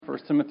1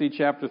 Timothy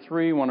chapter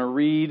 3. I want to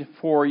read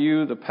for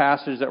you the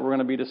passage that we're going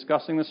to be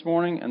discussing this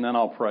morning, and then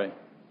I'll pray.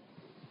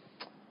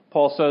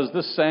 Paul says,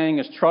 "This saying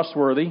is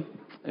trustworthy.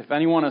 If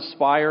anyone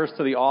aspires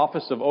to the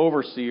office of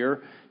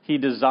overseer, he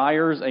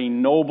desires a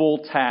noble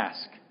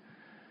task.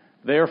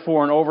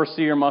 Therefore, an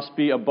overseer must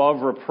be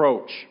above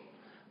reproach,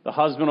 the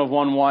husband of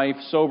one wife,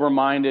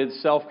 sober-minded,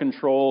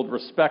 self-controlled,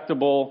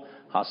 respectable,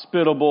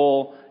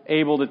 hospitable,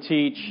 able to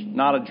teach,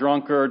 not a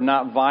drunkard,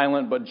 not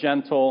violent, but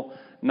gentle,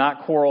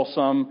 not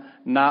quarrelsome,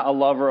 not a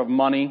lover of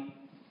money.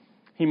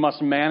 He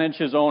must manage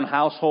his own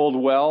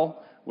household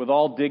well, with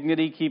all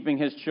dignity, keeping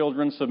his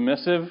children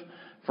submissive.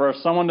 For if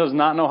someone does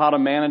not know how to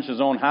manage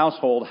his own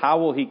household, how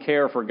will he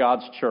care for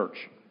God's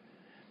church?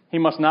 He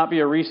must not be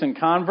a recent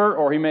convert,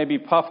 or he may be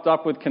puffed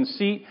up with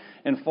conceit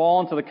and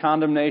fall into the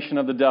condemnation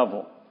of the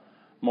devil.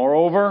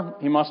 Moreover,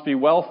 he must be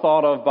well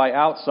thought of by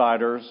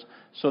outsiders,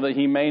 so that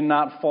he may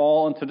not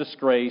fall into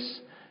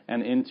disgrace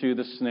and into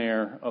the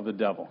snare of the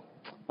devil."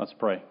 Let's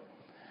pray.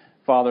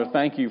 Father,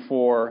 thank you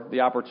for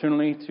the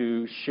opportunity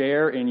to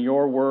share in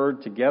your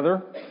word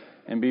together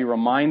and be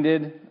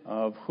reminded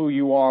of who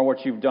you are,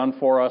 what you've done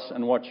for us,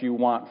 and what you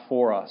want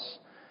for us.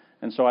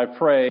 And so I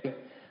pray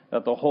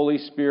that the Holy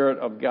Spirit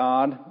of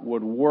God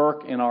would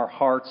work in our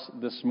hearts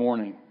this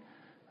morning.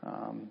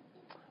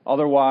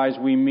 Otherwise,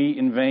 we meet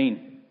in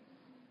vain.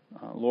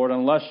 Lord,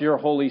 unless your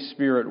Holy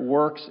Spirit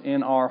works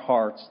in our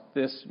hearts,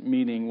 this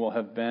meeting will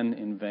have been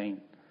in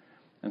vain.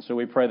 And so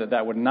we pray that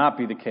that would not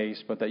be the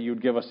case, but that you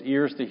would give us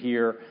ears to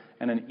hear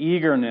and an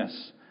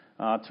eagerness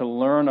to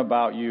learn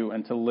about you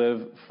and to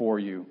live for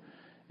you.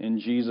 In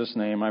Jesus'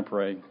 name I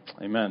pray.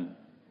 Amen.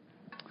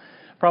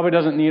 Probably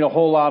doesn't need a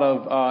whole lot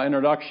of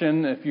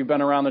introduction if you've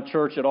been around the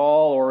church at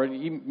all, or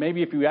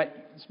maybe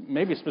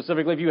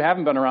specifically if you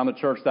haven't been around the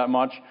church that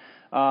much.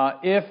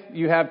 If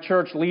you have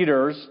church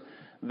leaders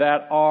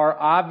that are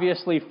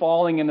obviously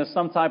falling into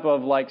some type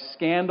of like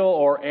scandal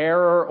or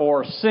error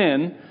or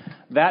sin,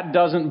 that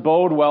doesn't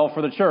bode well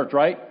for the church,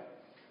 right?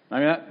 I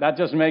mean, that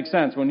just makes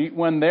sense.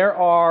 When there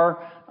are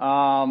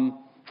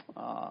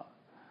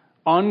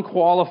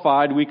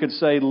unqualified, we could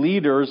say,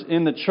 leaders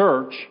in the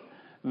church,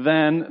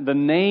 then the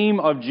name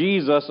of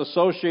Jesus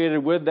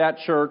associated with that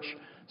church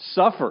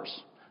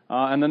suffers.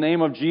 And the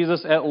name of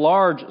Jesus at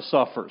large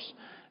suffers.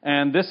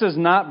 And this is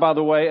not, by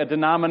the way, a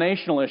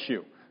denominational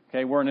issue.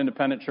 Okay, we're an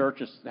independent church,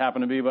 just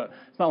happen to be, but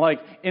it's not like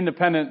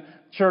independent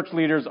church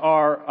leaders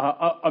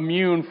are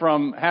immune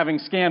from having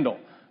scandal.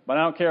 But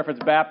I don't care if it's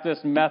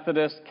Baptist,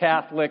 Methodist,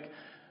 Catholic,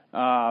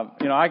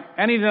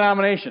 any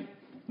denomination.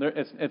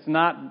 It's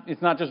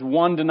not just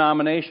one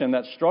denomination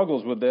that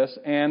struggles with this.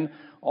 And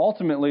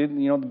ultimately,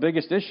 the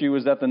biggest issue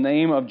is that the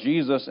name of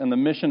Jesus and the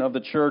mission of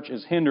the church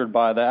is hindered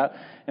by that.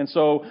 And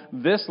so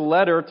this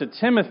letter to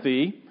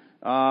Timothy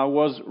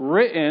was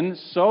written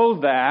so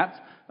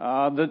that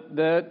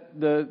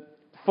the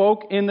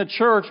folk in the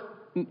church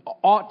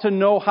ought to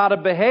know how to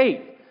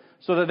behave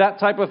so that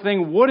type of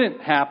thing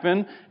wouldn't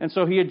happen. And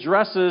so he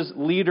addresses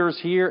leaders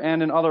here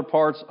and in other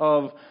parts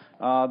of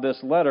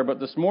this letter. But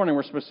this morning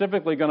we're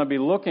specifically going to be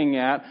looking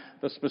at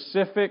the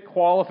specific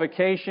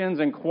qualifications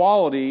and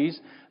qualities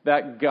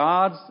that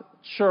God's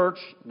church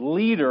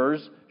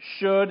leaders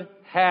should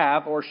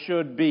have or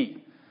should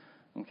be.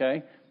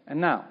 Okay?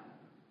 And now,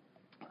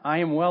 I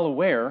am well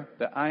aware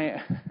that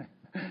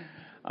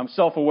I'm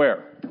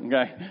self-aware,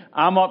 okay?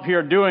 I'm up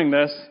here doing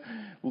this,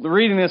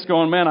 reading this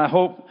going, man, I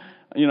hope,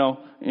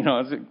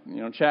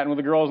 chatting with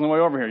the girls on the way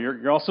over here.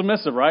 You're all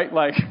submissive, right?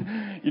 Like,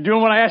 you're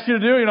doing what I asked you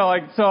to do,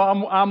 so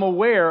I'm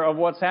aware of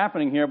what's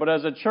happening here. But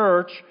as a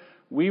church,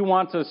 we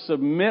want to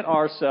submit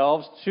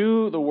ourselves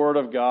to the Word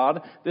of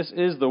God. This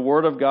is the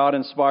Word of God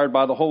inspired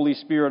by the Holy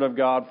Spirit of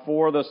God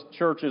for the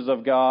churches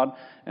of God.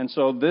 And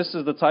so this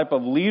is the type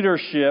of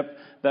leadership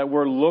that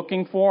we're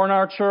looking for in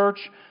our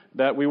church,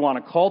 that we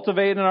want to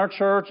cultivate in our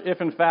church. If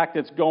in fact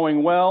it's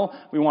going well,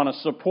 we want to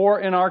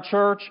support in our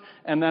church.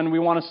 And then we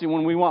want to see,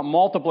 when we want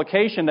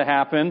multiplication to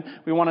happen,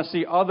 we want to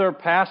see other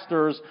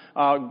pastors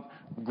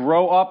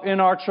grow up in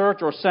our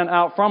church or sent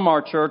out from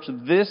our church.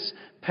 This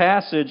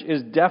passage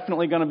is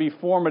definitely going to be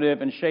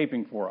formative and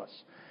shaping for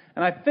us.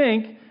 And I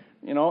think,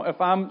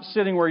 if I'm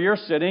sitting where you're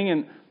sitting,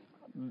 and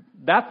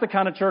that's the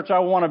kind of church I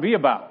want to be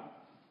about.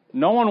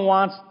 No one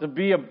wants to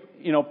be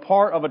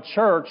part of a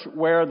church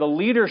where the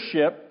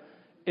leadership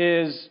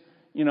is,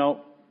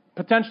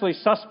 potentially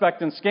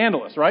suspect and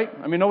scandalous, right?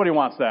 I mean, nobody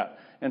wants that.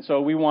 And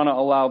so we want to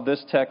allow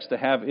this text to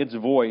have its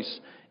voice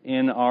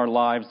in our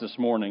lives this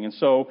morning. And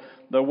so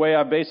the way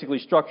I've basically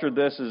structured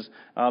this is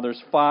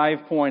there's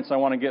 5 points I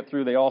want to get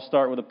through. They all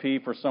start with a P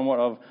for somewhat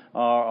of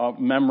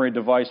a memory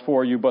device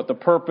for you. But the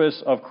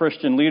purpose of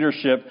Christian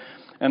leadership,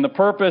 and the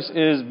purpose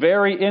is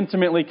very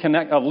intimately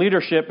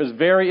leadership is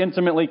very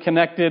intimately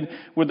connected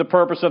with the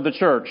purpose of the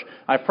church.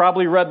 I've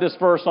probably read this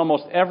verse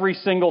almost every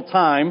single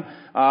time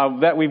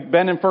that we've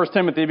been in 1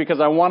 Timothy because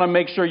I want to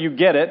make sure you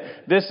get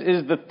it. This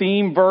is the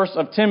theme verse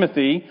of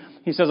Timothy.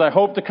 He says, I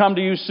hope to come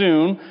to you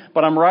soon,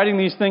 but I'm writing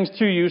these things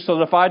to you so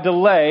that if I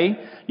delay,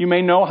 you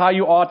may know how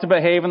you ought to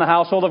behave in the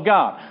household of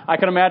God. I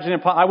can imagine,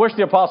 I wish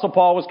the Apostle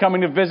Paul was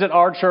coming to visit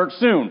our church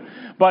soon,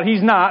 but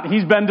he's not.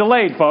 He's been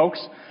delayed, folks.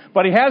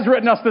 But he has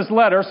written us this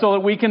letter so that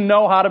we can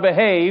know how to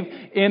behave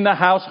in the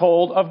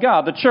household of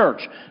God, the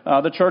church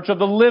of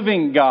the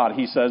living God,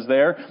 he says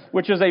there,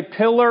 which is a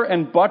pillar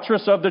and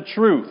buttress of the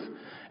truth.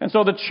 And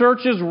so the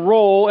church's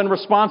role and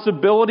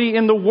responsibility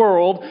in the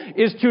world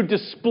is to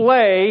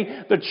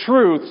display the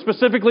truth,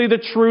 specifically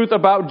the truth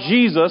about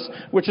Jesus,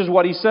 which is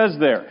what he says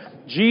there.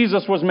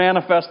 Jesus was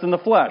manifest in the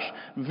flesh,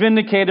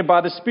 vindicated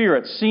by the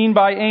Spirit, seen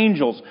by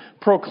angels,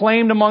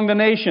 proclaimed among the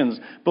nations,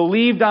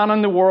 believed on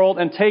in the world,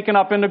 and taken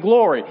up into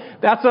glory.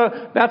 That's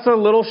a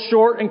little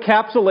short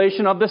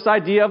encapsulation of this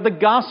idea of the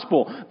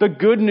gospel, the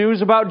good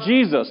news about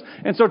Jesus.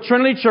 And so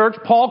Trinity Church,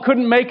 Paul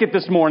couldn't make it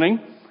this morning,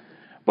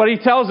 but he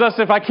tells us,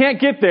 if I can't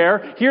get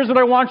there, here's what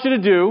I want you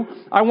to do.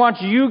 I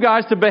want you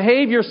guys to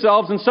behave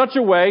yourselves in such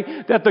a way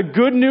that the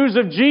good news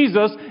of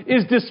Jesus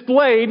is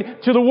displayed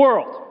to the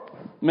world.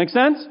 Make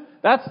sense?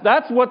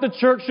 That's what the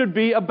church should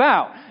be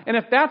about. And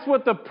if that's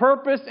what the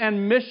purpose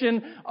and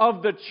mission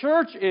of the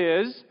church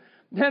is,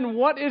 then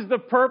what is the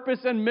purpose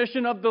and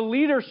mission of the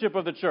leadership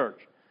of the church?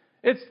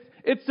 It's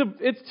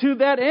to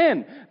that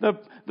end.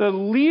 The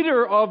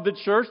leader of the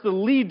church, the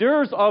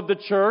leaders of the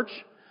church,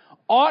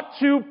 ought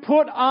to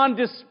put on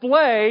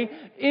display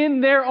in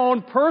their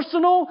own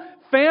personal,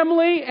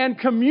 family, and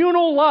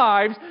communal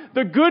lives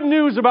the good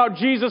news about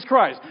Jesus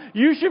Christ.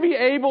 You should be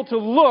able to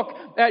look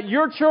at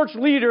your church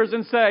leaders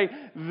and say,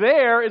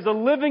 there is a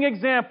living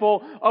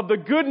example of the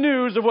good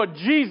news of what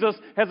Jesus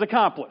has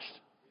accomplished.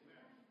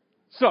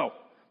 So,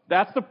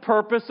 that's the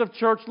purpose of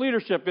church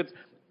leadership. It's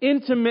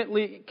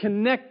intimately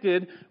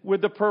connected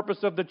with the purpose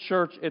of the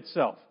church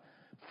itself.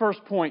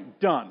 First point,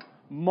 done.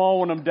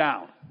 Mowing them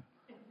down.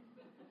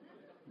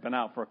 Been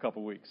out for a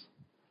couple weeks.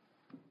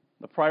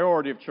 The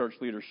priority of church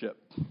leadership.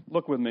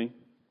 Look with me.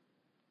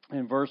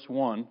 In verse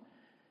 1,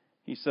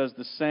 he says,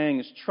 the saying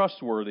is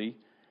trustworthy.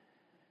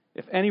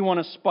 If anyone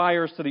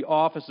aspires to the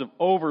office of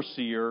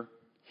overseer,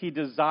 he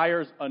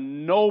desires a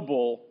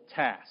noble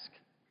task.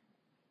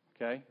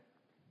 Okay?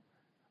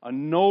 A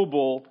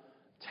noble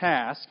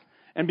task.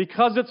 And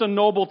because it's a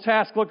noble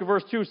task, look at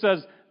verse 2,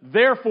 says,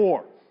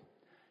 therefore.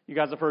 You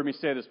guys have heard me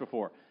say this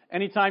before.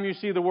 Anytime you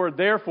see the word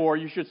therefore,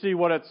 you should see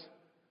what it's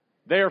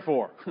there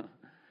for.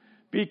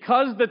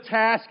 Because the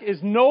task is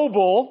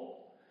noble,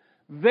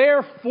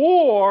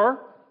 therefore,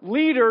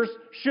 leaders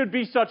should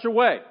be such a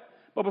way.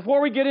 But before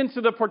we get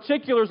into the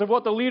particulars of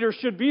what the leaders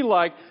should be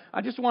like,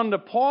 I just wanted to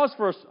pause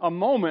for a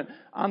moment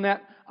on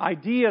that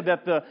idea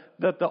that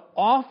the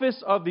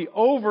office of the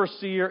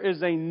overseer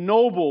is a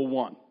noble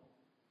one.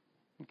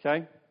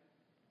 Okay?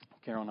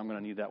 Carolyn, I'm going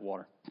to need that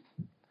water.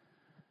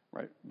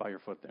 Right by your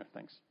foot there.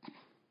 Thanks.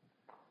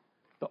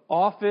 The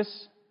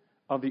office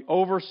of the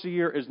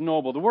overseer is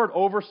noble. The word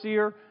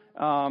overseer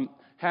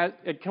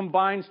it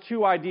combines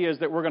two ideas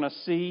that we're going to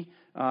see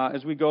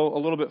as we go a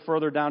little bit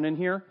further down in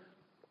here.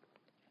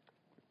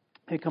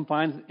 It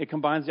combines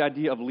the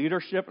idea of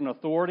leadership and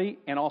authority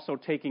and also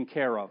taking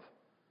care of.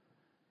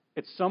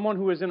 It's someone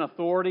who is in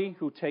authority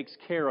who takes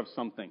care of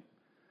something.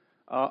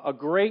 A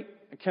great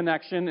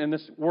connection, and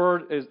this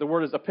word is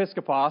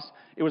episkopos.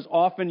 It was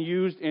often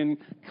used in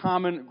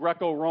common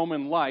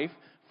Greco-Roman life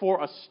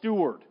for a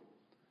steward.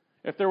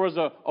 If there was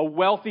a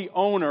wealthy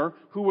owner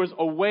who was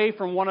away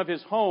from one of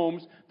his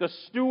homes, the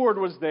steward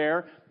was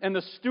there, and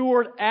the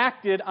steward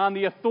acted on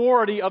the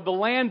authority of the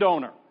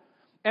landowner.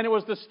 And it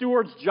was the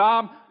steward's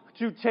job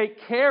to take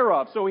care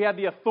of. So he had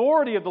the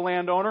authority of the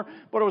landowner,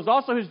 but it was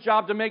also his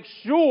job to make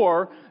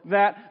sure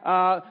that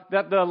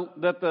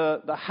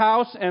the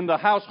house and the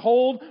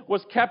household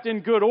was kept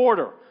in good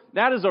order.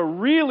 That is a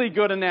really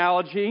good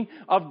analogy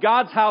of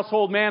God's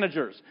household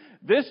managers.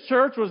 This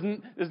church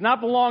does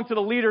not belong to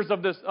the leaders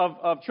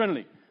of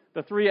Trinity,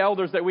 the three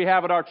elders that we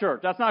have at our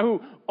church. That's not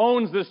who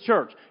owns this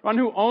church. You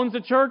know who owns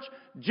the church?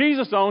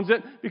 Jesus owns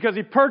it because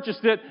He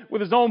purchased it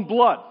with His own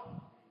blood.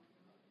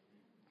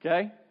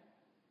 Okay?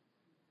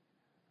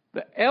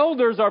 The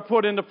elders are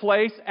put into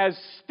place as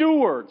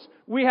stewards.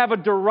 We have a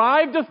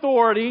derived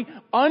authority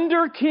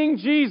under King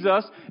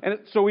Jesus, and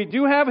so we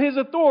do have His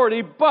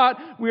authority, but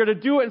we are to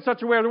do it in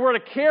such a way that we're to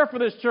care for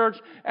this church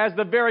as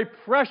the very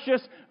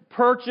precious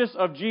purchase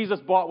of Jesus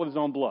bought with His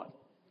own blood.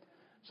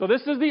 So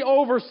this is the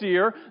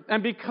overseer,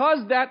 and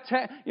because that,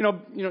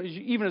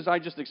 even as I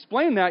just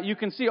explained that, you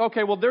can see,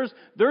 okay, well,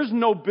 there's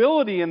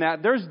nobility in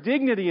that, there's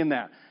dignity in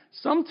that.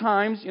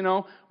 Sometimes,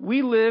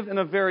 we live in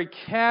a very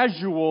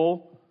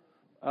casual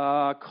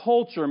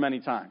culture many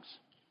times.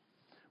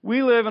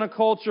 We live in a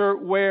culture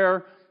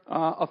where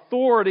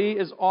authority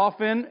is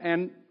often,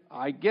 and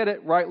I get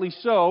it, rightly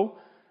so,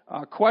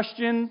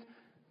 questioned.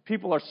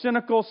 People are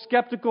cynical,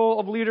 skeptical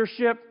of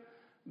leadership.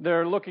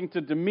 They're looking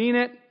to demean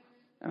it.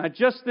 And I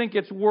just think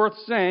it's worth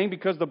saying,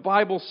 because the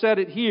Bible said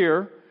it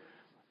here,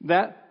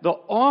 that the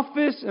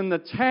office and the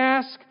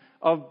task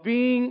of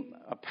being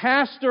a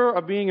pastor,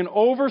 of being an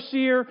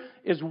overseer,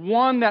 is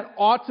one that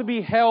ought to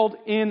be held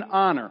in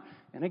honor.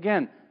 And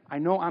again, I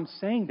know I'm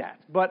saying that,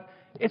 but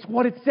it's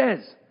what it says.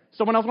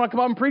 Someone else want to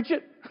come up and preach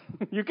it?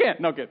 You can't.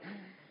 No kid.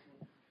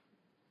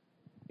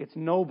 It's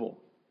noble.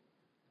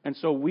 And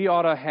so we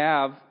ought to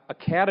have a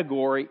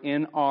category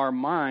in our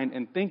mind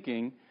and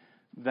thinking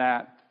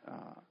that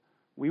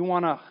we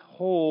want to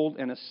hold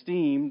and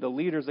esteem the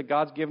leaders that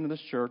God's given to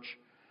this church,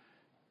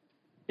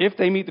 if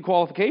they meet the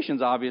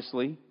qualifications,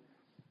 obviously,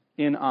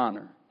 in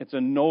honor. It's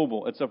a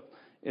noble.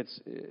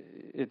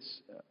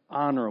 It's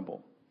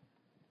honorable.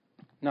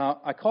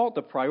 Now, I call it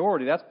the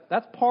priority.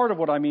 That's part of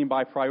what I mean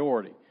by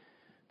priority.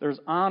 There's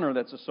honor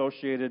that's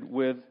associated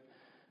with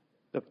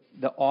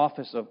the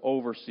office of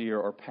overseer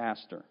or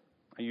pastor.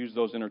 I use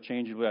those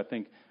interchangeably. I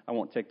think I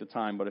won't take the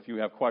time, but if you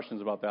have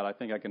questions about that, I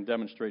think I can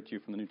demonstrate to you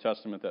from the New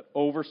Testament that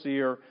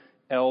overseer,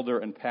 elder,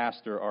 and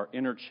pastor are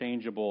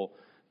interchangeable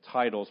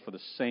titles for the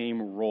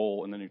same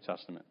role in the New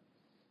Testament.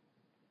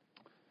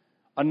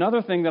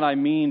 Another thing that I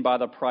mean by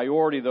the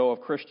priority, though,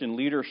 of Christian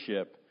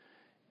leadership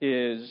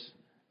is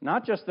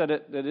not just that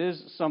it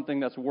is something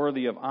that's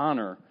worthy of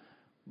honor,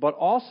 but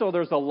also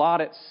there's a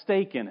lot at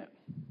stake in it.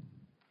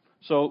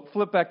 So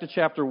flip back to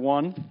chapter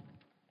 1.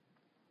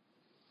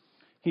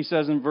 He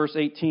says in verse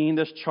 18,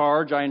 "This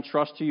charge I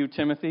entrust to you,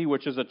 Timothy,"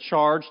 which is a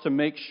charge to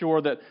make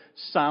sure that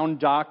sound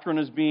doctrine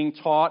is being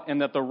taught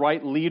and that the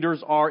right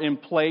leaders are in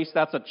place.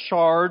 That's a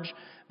charge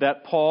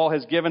that Paul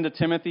has given to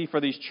Timothy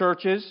for these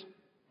churches.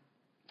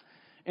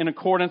 "In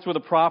accordance with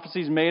the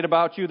prophecies made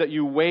about you, that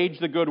you wage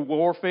the good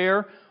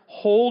warfare,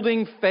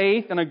 holding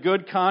faith and a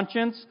good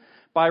conscience.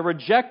 By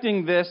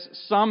rejecting this,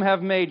 some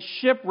have made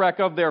shipwreck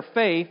of their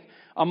faith,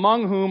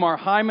 among whom are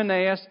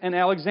Hymenaeus and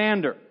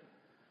Alexander."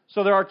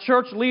 So there are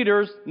church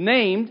leaders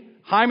named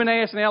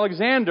Hymenaeus and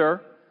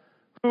Alexander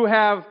who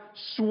have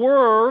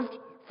swerved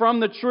from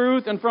the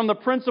truth and from the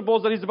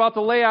principles that he's about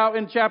to lay out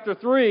in chapter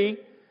 3,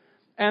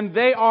 and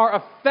they are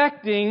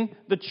affecting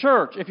the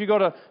church. If you go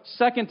to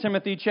 2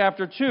 Timothy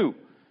chapter 2,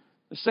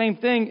 the same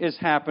thing is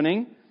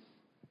happening.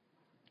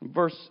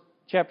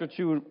 Chapter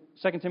 2,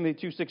 2 Timothy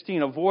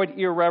 2:16, "Avoid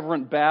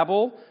irreverent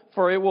babble,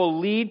 for it will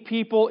lead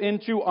people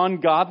into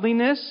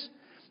ungodliness,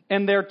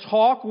 and their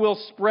talk will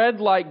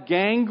spread like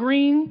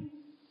gangrene.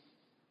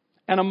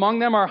 And among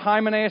them are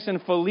Hymenaeus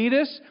and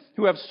Philetus,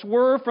 who have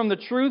swerved from the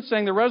truth,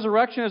 saying the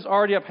resurrection has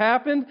already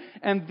happened,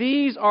 and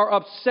these are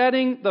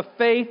upsetting the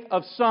faith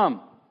of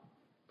some."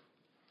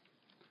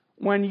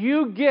 When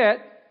you get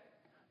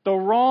the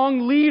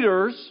wrong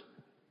leaders,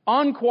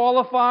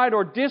 unqualified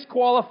or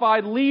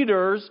disqualified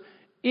leaders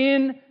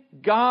in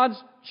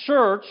God's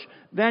church,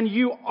 then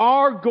you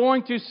are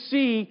going to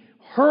see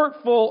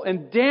hurtful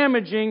and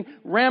damaging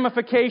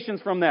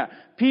ramifications from that.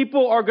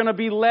 People are going to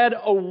be led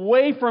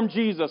away from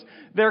Jesus.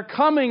 They're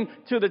coming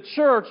to the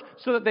church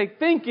so that they're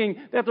thinking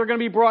that they're going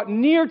to be brought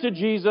near to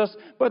Jesus,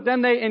 but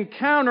then they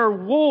encounter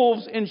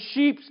wolves in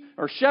sheep's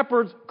or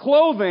shepherd's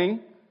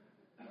clothing,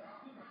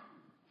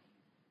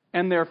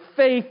 and their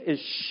faith is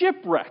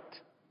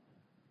shipwrecked.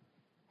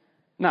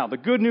 Now, the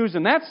good news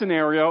in that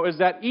scenario is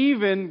that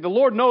even the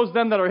Lord knows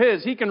them that are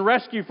His. He can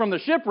rescue from the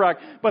shipwreck,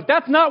 but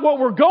that's not what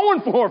we're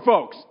going for,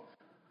 folks.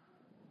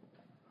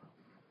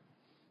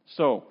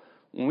 So,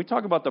 when we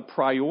talk about the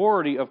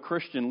priority of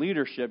Christian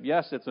leadership,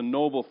 yes, it's a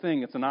noble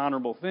thing, it's an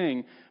honorable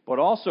thing, but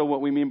also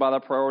what we mean by the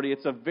priority,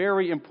 it's a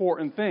very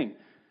important thing.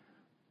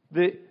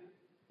 The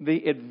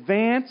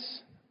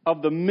advance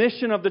of the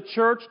mission of the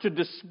church to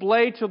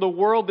display to the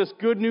world this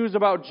good news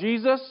about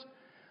Jesus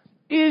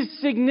is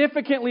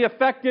significantly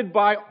affected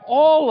by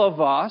all of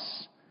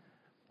us.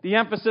 The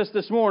emphasis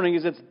this morning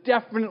is it's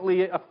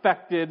definitely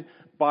affected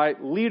by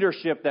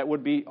leadership that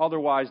would be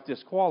otherwise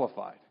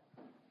disqualified.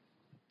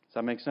 Does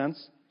that make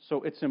sense?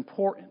 So it's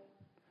important.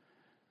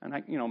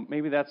 And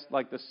maybe that's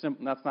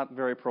that's not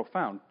very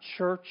profound.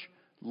 Church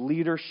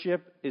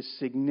leadership is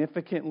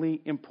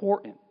significantly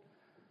important.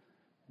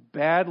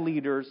 Bad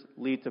leaders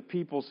lead to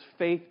people's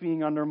faith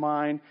being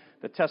undermined,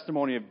 the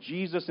testimony of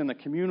Jesus in the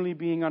community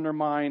being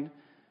undermined,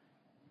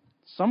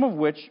 some of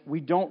which we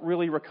don't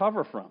really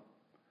recover from.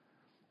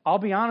 I'll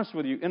be honest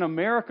with you, in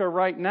America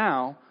right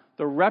now,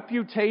 the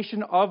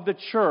reputation of the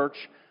church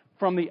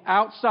from the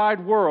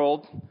outside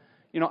world,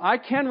 I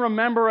can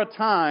remember a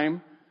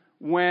time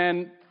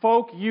when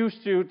folk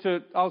used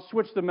to I'll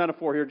switch the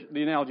metaphor here,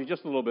 the analogy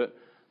just a little bit,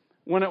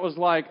 when it was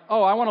like,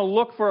 oh, I want to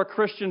look for a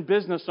Christian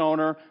business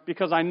owner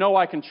because I know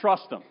I can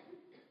trust them.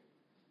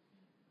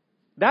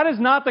 That is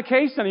not the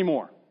case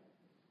anymore.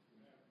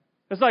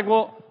 It's like,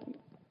 well,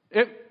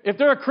 if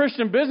they're a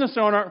Christian business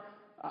owner,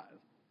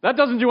 that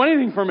doesn't do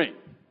anything for me.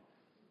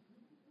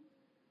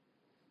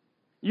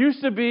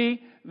 Used to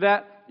be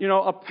that,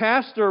 a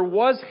pastor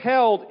was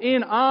held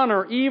in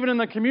honor even in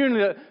the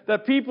community,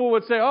 that people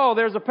would say, oh,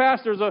 there's a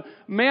pastor, there's a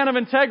man of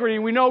integrity,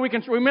 and we know we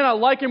may not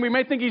like him, we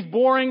may think he's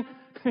boring,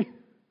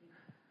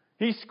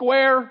 he's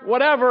square,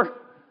 whatever,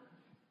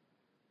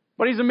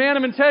 but he's a man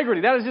of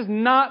integrity. That is just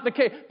not the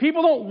case.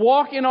 People don't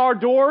walk in our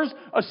doors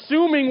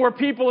assuming we're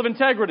people of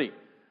integrity.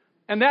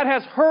 And that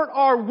has hurt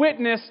our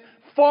witness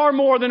far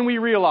more than we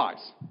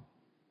realize.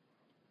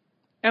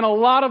 And a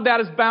lot of that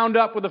is bound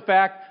up with the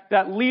fact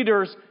that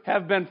leaders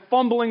have been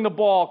fumbling the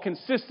ball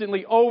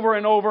consistently over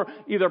and over,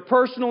 either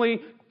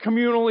personally,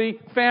 communally,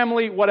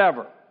 family,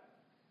 whatever.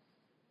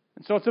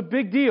 And so it's a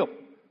big deal.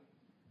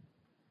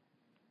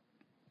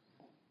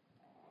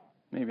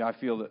 Maybe I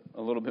feel it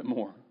a little bit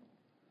more.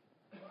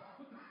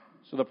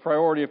 So the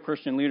priority of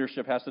Christian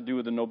leadership has to do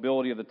with the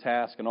nobility of the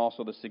task and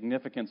also the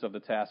significance of the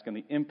task and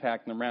the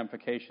impact and the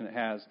ramification it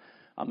has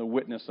on the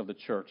witness of the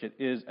church. It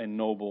is a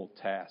noble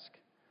task.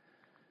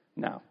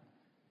 Now,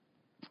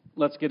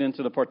 let's get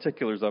into the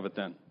particulars of it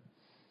then.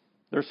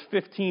 There's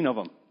 15 of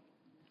them.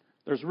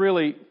 There's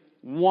really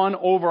one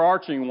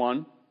overarching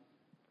one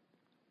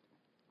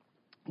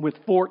with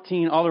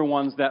 14 other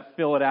ones that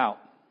fill it out.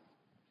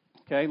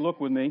 Okay, look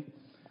with me.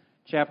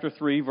 Chapter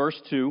 3, verse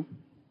 2.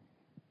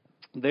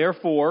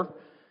 Therefore,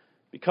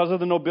 because of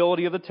the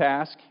nobility of the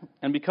task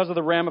and because of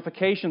the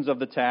ramifications of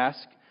the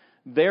task,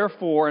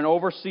 therefore an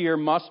overseer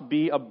must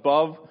be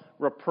above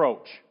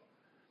reproach.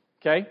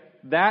 Okay?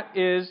 That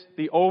is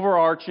the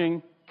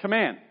overarching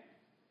command.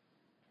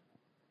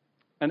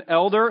 An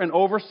elder, an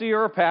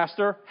overseer, or a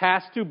pastor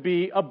has to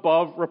be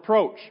above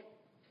reproach.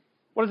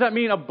 What does that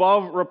mean,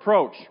 above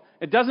reproach?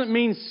 It doesn't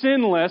mean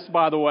sinless,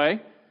 by the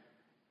way.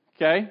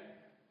 Okay?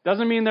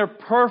 Doesn't mean they're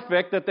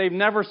perfect, that they've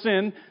never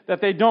sinned,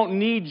 that they don't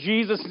need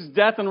Jesus'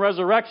 death and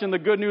resurrection, the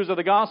good news of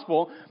the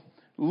gospel.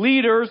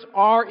 Leaders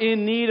are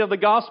in need of the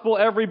gospel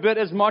every bit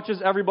as much as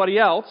everybody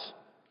else.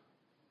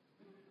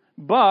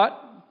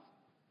 But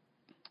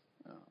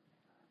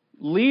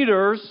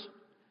leaders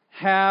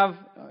have,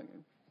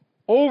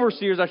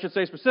 overseers, I should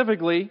say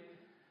specifically,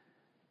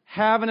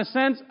 have in a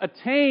sense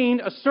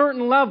attained a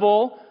certain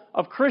level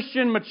of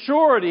Christian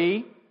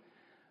maturity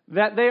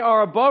that they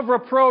are above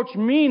reproach,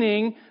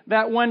 meaning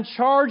that when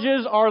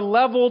charges are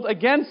leveled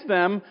against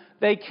them,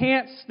 they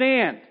can't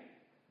stand.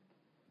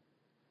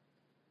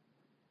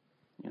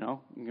 You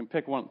know, you can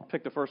pick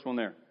the first one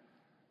there.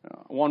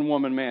 One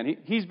woman man.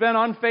 He's been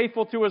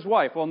unfaithful to his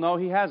wife. Well, no,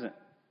 he hasn't.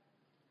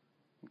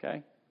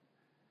 Okay?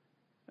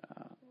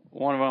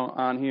 One of them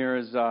on here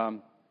is, it's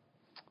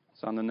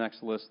on the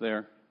next list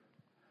there.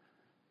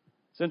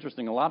 It's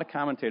interesting. A lot of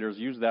commentators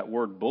use that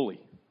word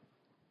bully.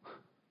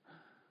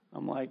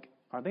 I'm like,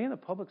 are they in the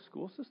public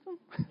school system?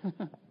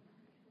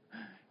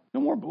 No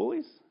more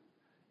bullies?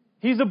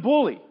 He's a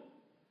bully.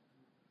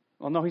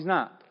 Well, no, he's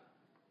not.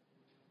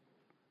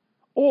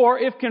 Or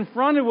if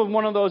confronted with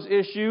one of those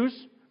issues,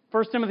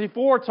 1 Timothy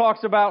 4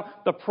 talks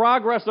about the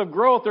progress of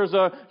growth. There's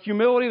a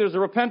humility, there's a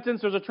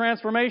repentance, there's a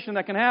transformation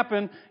that can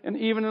happen, and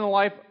even in the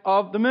life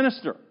of the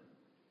minister.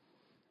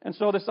 And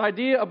so this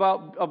idea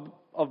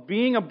of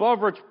being above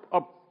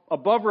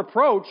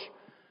reproach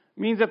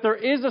means that there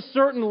is a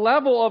certain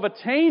level of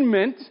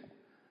attainment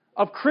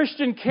of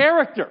Christian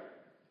character.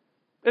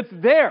 It's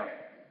there.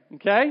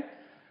 Okay?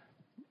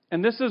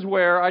 And this is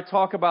where I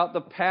talk about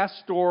the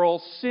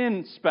pastoral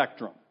sin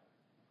spectrum.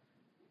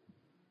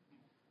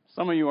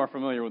 Some of you are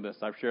familiar with this.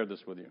 I've shared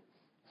this with you.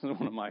 This is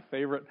one of my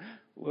favorite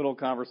little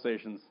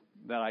conversations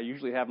that I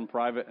usually have in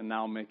private, and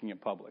now I'm making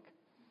it public.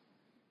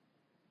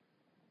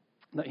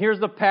 Now, here's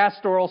the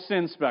pastoral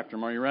sin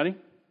spectrum. Are you ready?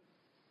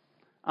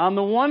 On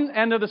the one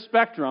end of the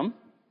spectrum,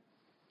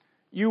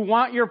 you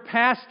want your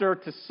pastor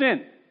to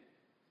sin.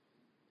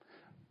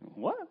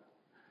 What?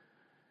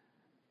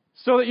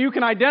 So that you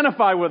can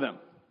identify with him.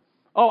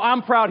 Oh,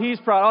 I'm proud, he's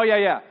proud. Oh,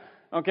 yeah.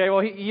 Okay,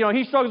 well,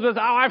 he struggles with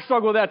this. Oh, I've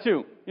struggled with that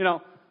too.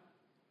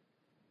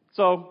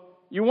 So,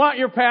 you want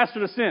your pastor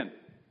to sin.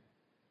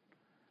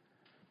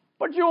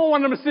 But you don't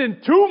want him to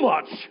sin too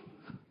much.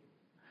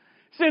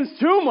 Sins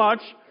too much,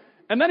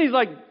 and then he's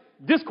like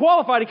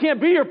disqualified. He can't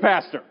be your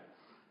pastor.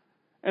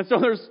 And so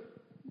there's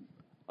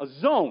a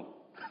zone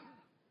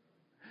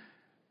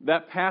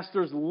that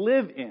pastors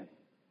live in,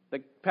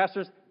 that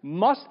pastors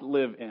must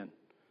live in.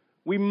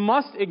 We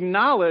must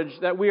acknowledge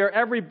that we are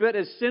every bit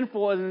as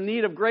sinful and in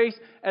need of grace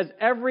as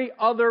every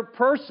other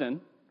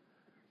person,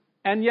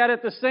 and yet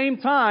at the same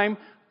time,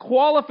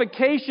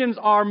 qualifications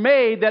are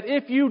made that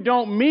if you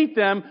don't meet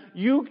them,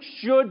 you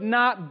should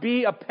not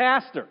be a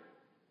pastor.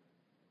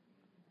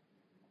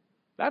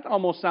 That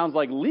almost sounds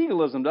like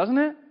legalism, doesn't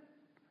it?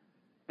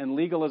 And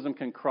legalism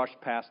can crush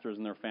pastors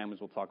and their families.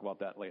 We'll talk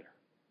about that later.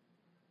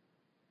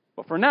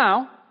 But for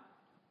now,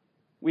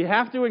 we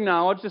have to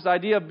acknowledge this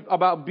idea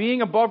about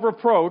being above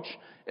reproach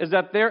is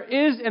that there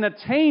is an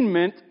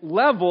attainment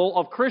level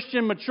of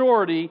Christian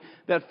maturity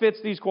that fits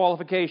these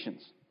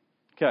qualifications.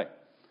 Okay,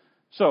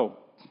 so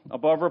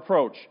above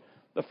reproach.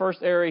 The first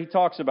area he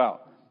talks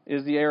about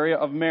is the area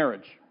of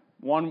marriage.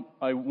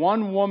 A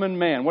one-woman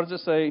man. What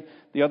does it say?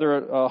 The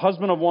other,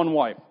 husband of one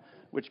wife,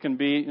 which can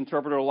be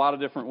interpreted a lot of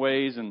different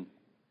ways. And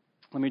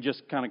let me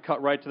just kind of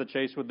cut right to the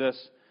chase with this.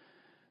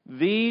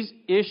 These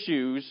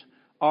issues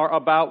are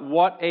about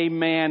what a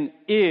man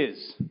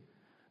is.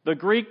 The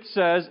Greek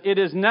says it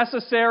is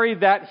necessary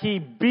that he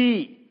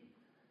be.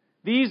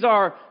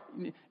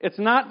 It's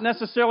not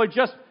necessarily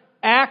just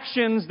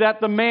actions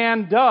that the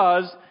man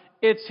does.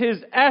 It's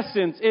his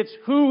essence. It's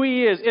who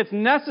he is. It's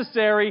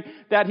necessary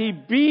that he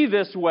be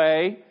this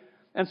way.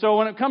 And so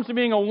when it comes to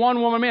being a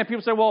one-woman man,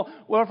 people say, well,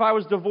 what if I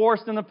was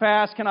divorced in the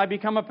past? Can I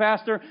become a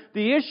pastor?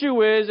 The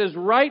issue is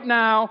right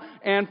now,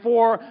 and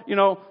for,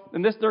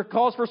 and this, there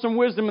calls for some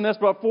wisdom in this,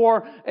 but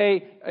for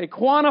a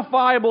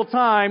quantifiable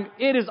time,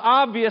 it is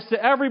obvious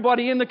to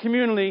everybody in the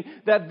community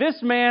that this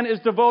man is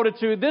devoted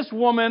to this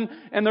woman,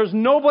 and there's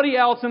nobody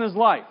else in his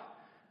life.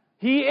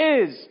 He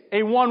is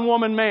a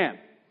one-woman man.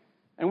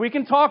 And we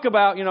can talk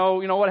about,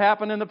 what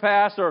happened in the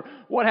past, or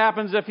what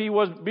happens if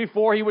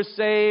before he was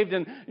saved,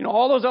 and,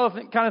 all those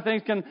other kind of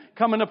things can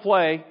come into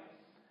play.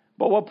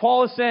 But what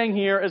Paul is saying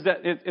here is that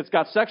it's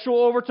got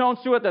sexual overtones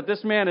to it, that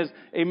this man is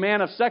a man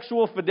of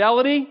sexual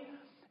fidelity.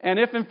 And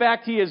if in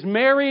fact he is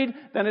married,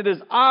 then it is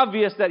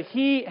obvious that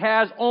he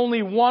has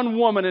only one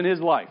woman in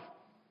his life.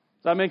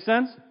 Does that make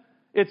sense?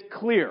 It's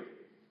clear.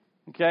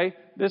 Okay?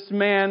 This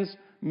man's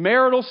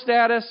marital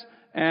status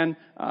and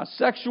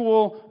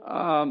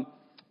sexual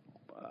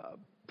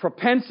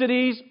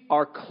propensities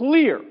are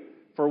clear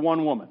for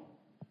one woman.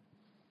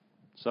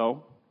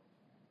 So,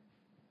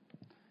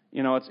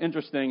 it's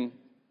interesting.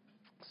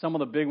 Some of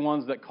the big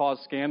ones that cause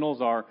scandals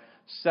are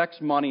sex,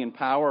 money, and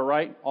power,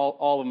 right?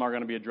 All of them are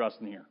going to be addressed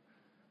in here.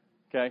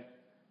 Okay?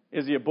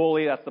 Is he a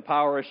bully? That's the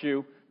power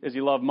issue. Does he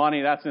love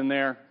money? That's in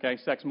there.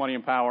 Okay? Sex, money,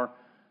 and power.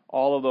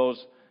 All of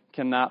those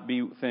cannot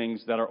be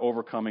things that are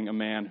overcoming a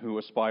man who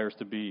aspires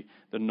to be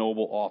the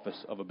noble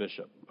office of a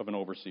bishop, of an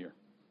overseer.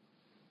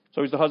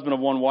 So he's the husband of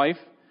one wife.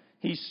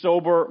 He's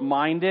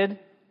sober-minded.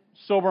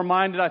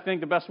 Sober-minded, I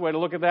think the best way to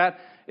look at that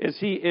is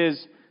he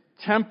is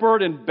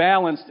tempered and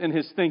balanced in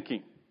his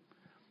thinking.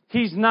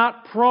 He's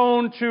not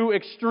prone to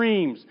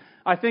extremes.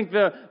 I think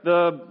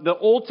the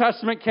Old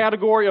Testament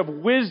category of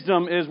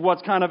wisdom is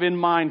what's kind of in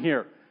mind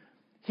here.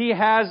 He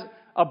has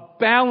a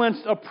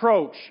balanced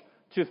approach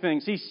to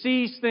things. He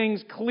sees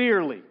things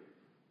clearly.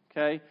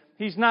 Okay?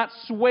 He's not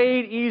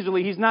swayed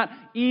easily. He's not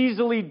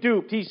easily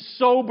duped. He's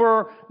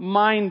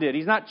sober-minded.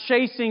 He's not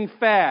chasing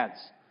fads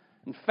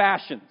and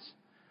fashions.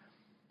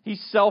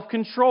 He's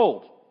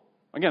self-controlled.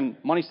 Again,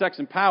 money, sex,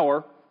 and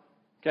power.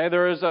 Okay,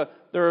 there's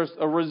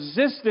a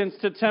resistance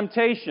to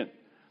temptation.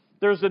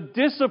 There's a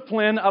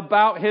discipline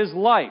about his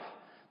life.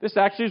 This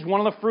actually is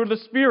one of the fruit of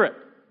the Spirit.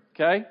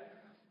 Okay,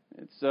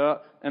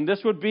 and this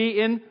would be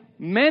in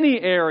many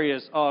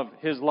areas of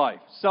his life.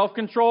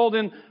 Self-controlled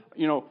in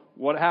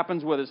what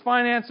happens with his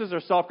finances,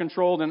 or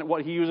self-controlled in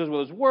what he uses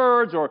with his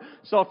words, or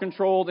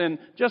self-controlled in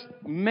just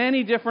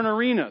many different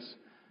arenas.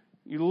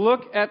 You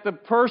look at the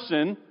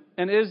person,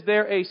 and is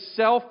there a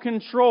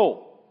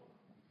self-control?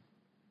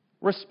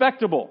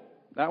 Respectable.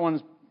 That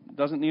one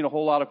doesn't need a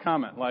whole lot of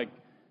comment. Like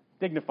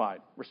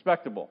dignified,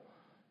 respectable.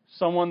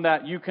 Someone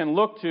that you can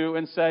look to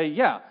and say,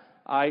 yeah,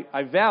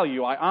 I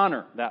value, I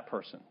honor that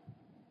person.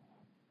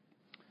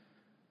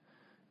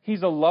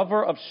 He's a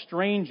lover of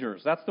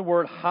strangers. That's the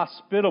word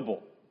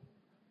hospitable.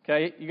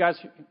 Okay, you guys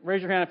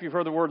raise your hand if you've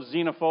heard the word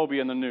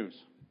xenophobia in the news.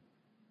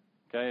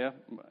 Okay, yeah?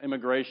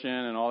 Immigration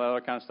and all that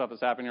other kind of stuff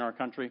that's happening in our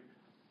country.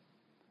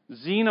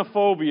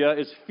 Xenophobia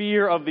is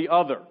fear of the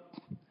other.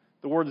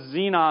 The word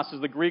xenos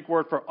is the Greek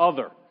word for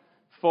other.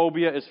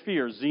 Phobia is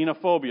fear.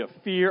 Xenophobia,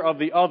 fear of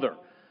the other.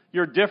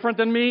 You're different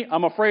than me,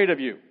 I'm afraid of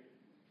you.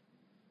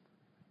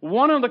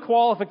 One of the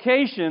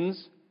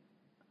qualifications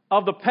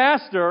of the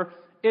pastor,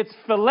 it's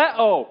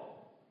phileo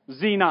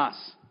xenos.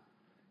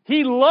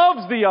 He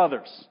loves the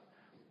others.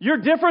 You're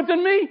different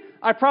than me,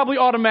 I probably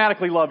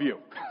automatically love you.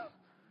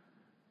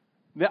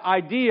 The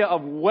idea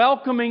of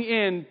welcoming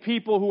in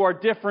people who are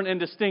different and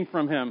distinct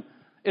from him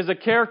is a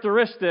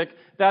characteristic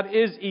that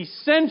is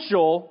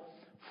essential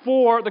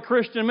for the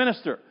Christian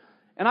minister.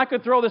 And I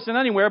could throw this in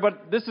anywhere,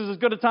 but this is as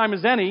good a time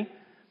as any.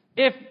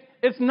 If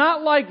it's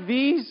not like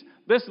this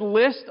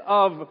list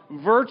of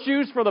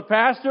virtues for the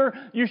pastor,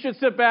 you should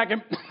sit back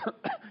and,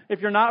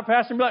 if you're not a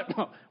pastor, and be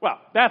like,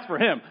 well, that's for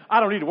him. I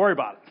don't need to worry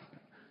about it.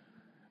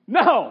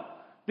 No,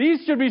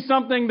 these should be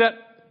something that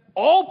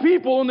all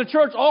people in the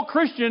church, all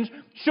Christians,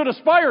 should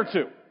aspire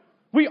to.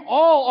 We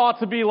all ought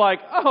to be like,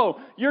 oh,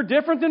 you're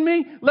different than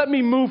me? Let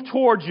me move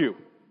towards you.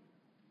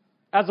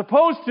 As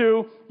opposed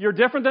to, you're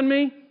different than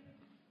me?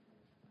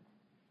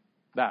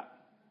 That.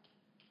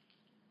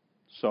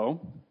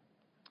 So,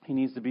 he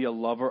needs to be a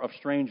lover of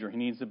stranger. He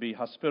needs to be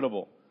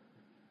hospitable.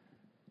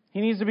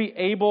 He needs to be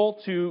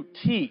able to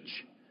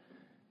teach.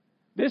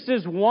 This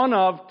is one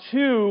of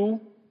two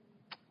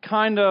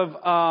kind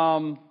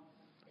of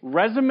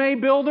resume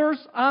builders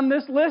on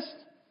this list.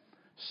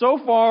 So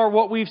far,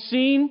 what we've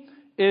seen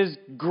is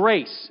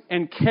grace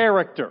and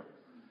character.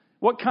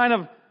 What kind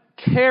of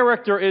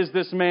character is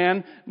this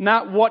man?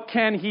 Not what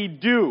can he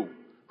do.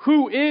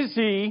 Who is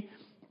he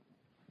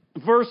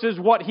versus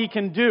what he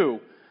can do.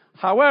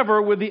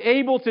 However, with the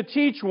able to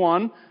teach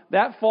one,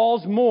 that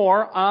falls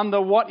more on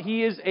the what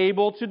he is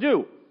able to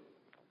do.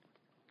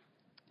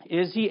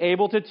 Is he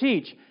able to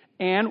teach?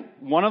 And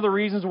one of the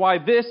reasons why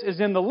this is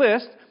in the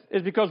list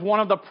is because one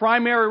of the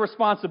primary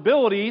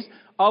responsibilities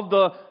of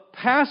the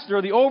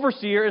pastor, the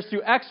overseer, is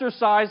to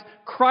exercise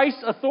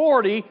Christ's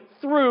authority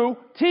through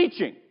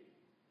teaching.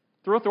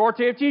 Through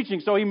authoritative teaching.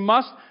 So he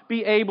must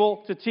be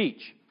able to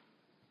teach.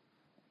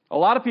 A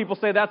lot of people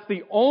say that's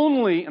the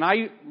only,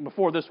 and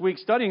before this week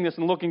studying this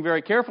and looking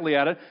very carefully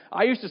at it,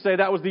 I used to say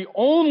that was the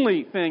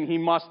only thing he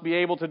must be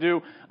able to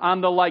do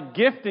on the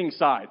gifting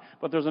side.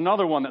 But there's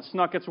another one that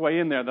snuck its way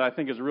in there that I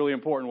think is really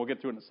important. We'll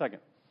get to it in a second.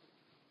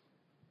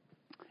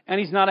 And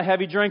he's not a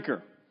heavy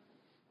drinker.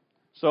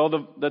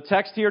 So the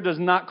text here does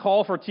not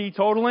call for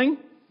teetotaling,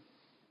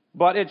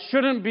 but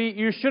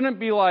you shouldn't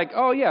be like,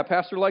 oh yeah,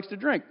 pastor likes to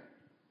drink.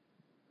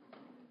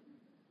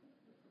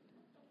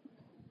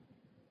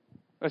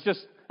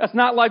 That's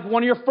not like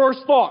one of your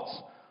first thoughts.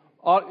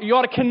 You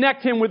ought to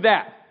connect him with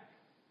that.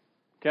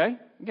 Okay?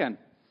 Again,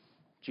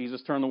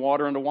 Jesus turned the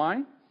water into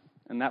wine,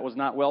 and that was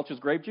not Welch's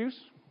grape juice.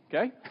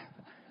 Okay?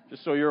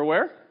 Just so you're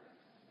aware.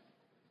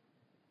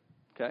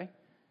 Okay?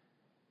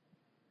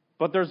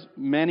 But there's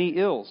many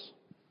ills.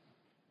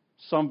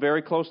 Some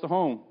very close to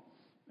home.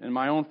 In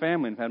my own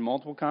family, I've had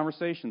multiple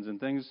conversations and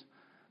things.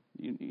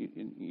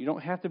 You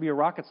don't have to be a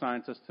rocket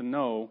scientist to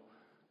know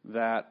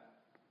that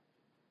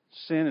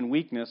sin and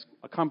weakness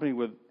accompanied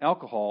with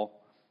alcohol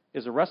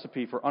is a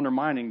recipe for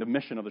undermining the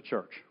mission of the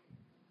church.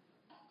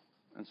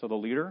 And so the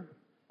leader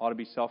ought to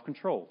be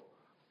self-controlled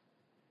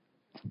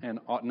and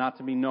ought not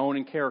to be known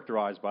and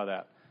characterized by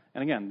that.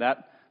 And again,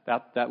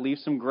 that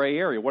leaves some gray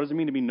area. What does it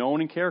mean to be known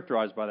and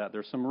characterized by that?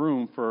 There's some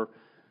room for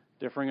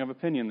differing of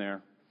opinion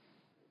there.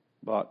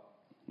 But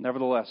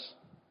nevertheless,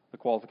 the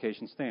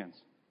qualification stands.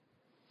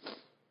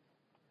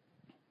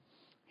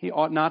 He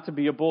ought not to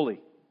be a bully.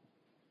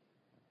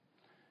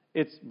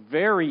 It's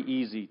very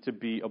easy to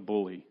be a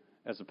bully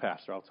as a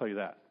pastor, I'll tell you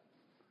that.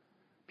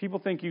 People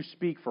think you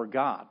speak for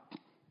God,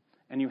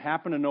 and you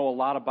happen to know a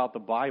lot about the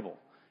Bible,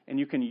 and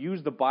you can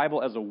use the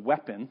Bible as a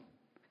weapon,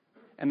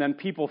 and then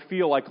people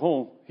feel like,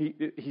 oh,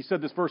 he said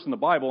this verse in the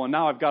Bible, and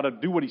now I've got to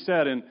do what he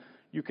said, and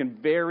you can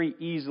very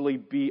easily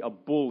be a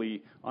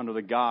bully under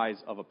the guise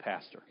of a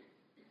pastor.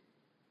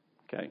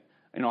 Okay?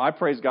 I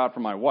praise God for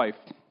my wife,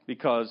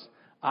 because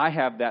I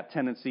have that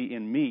tendency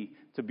in me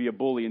to be a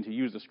bully and to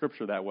use the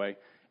Scripture that way.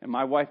 And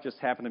my wife just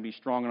happened to be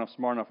strong enough,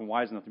 smart enough, and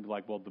wise enough to be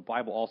like, well, the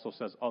Bible also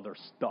says other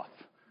stuff.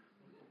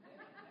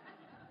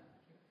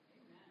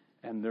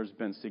 And there's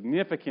been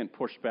significant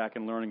pushback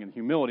and learning and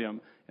humility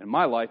in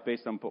my life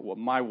based on what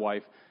my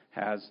wife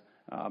has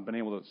been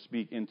able to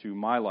speak into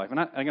my life. And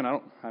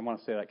I want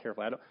to say that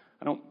carefully.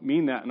 I don't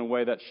mean that in a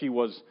way that she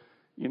was,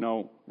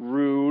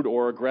 rude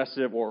or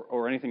aggressive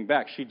or anything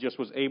back. She just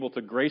was able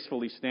to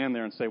gracefully stand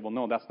there and say, well,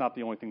 no, that's not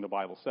the only thing the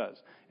Bible says,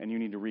 and you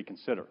need to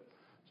reconsider.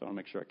 So I want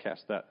to make sure I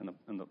cast that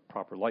in the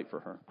proper light for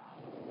her.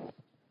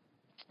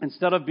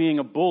 Instead of being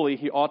a bully,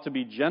 he ought to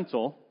be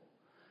gentle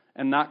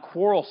and not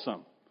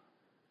quarrelsome.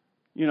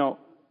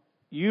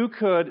 You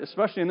could,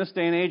 especially in this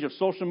day and age of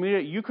social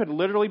media, you could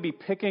literally be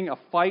picking a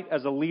fight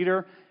as a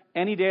leader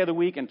any day of the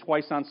week and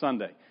twice on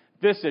Sunday.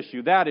 This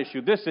issue, that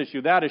issue, this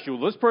issue, that issue.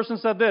 Well, this person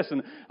said this,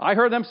 and I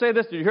heard them say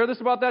this. Did you hear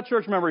this about that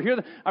church member?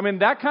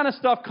 That kind of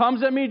stuff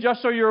comes at me,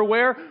 just so you're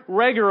aware,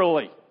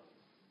 regularly.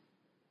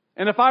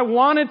 And if I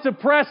wanted to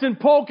press and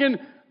poke,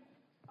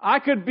 I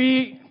could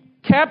be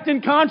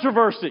Captain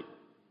Controversy.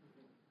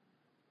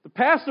 The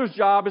pastor's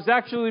job is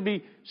actually to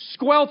be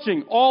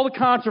squelching all the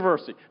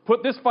controversy.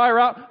 Put this fire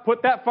out,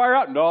 put that fire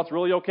out. No, it's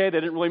really okay. They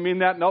didn't really mean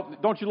that. No,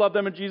 don't you love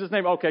them in Jesus'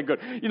 name? Okay, good.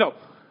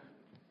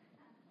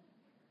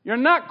 You're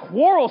not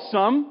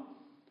quarrelsome.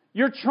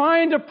 You're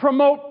trying to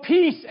promote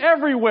peace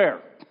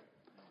everywhere.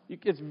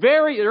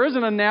 There is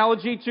an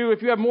analogy to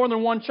if you have more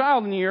than one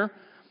child in a year,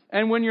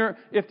 and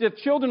if the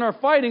children are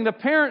fighting, the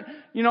parent,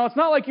 it's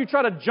not like you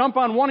try to jump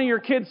on one of your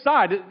kids'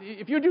 side.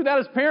 If you do that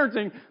as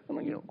parenting,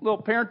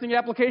 little parenting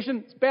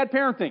application, it's bad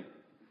parenting.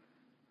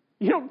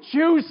 You don't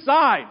choose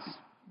sides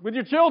with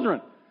your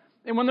children.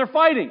 And when they're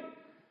fighting,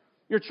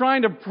 you're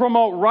trying to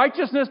promote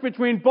righteousness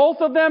between both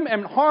of them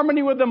and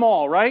harmony with them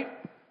all, right?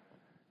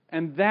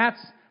 And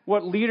that's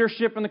what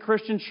leadership in the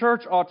Christian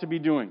church ought to be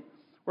doing.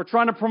 We're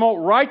trying to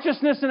promote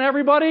righteousness in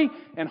everybody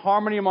and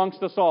harmony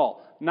amongst us all.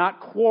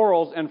 Not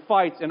quarrels and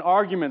fights and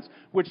arguments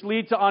which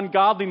lead to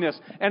ungodliness.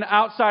 And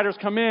outsiders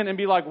come in and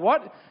be like,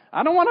 what?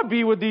 I don't want to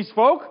be with these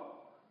folk.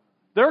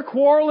 They're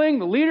quarreling.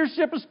 The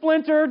leadership is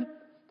splintered.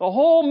 The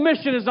whole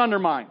mission is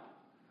undermined.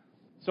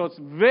 So it's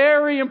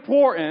very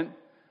important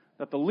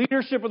that the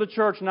leadership of the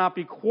church not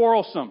be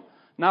quarrelsome,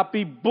 not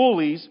be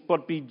bullies,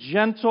 but be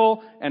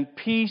gentle and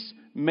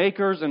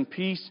peacemakers and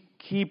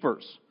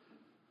peacekeepers.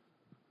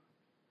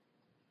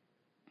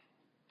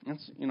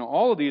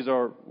 All of these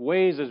are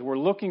ways as we're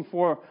looking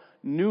for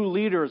new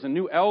leaders and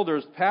new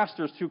elders,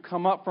 pastors to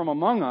come up from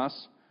among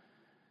us.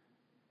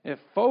 If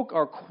folk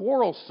are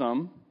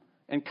quarrelsome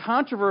and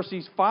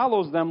controversies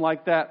follows them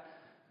like that,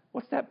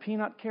 what's that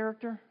Peanut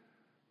character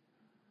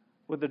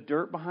with the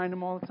dirt behind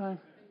him all the time?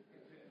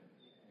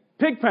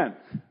 Pigpen.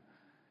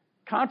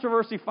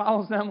 Controversy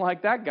follows them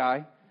like that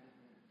guy.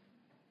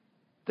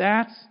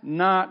 That's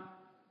not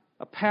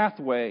a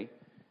pathway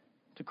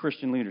to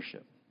Christian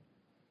leadership.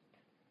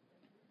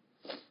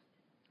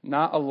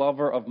 Not a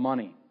lover of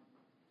money.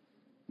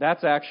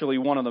 That's actually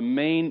one of the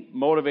main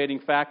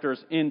motivating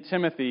factors in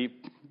Timothy,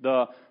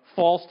 the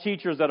false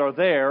teachers that are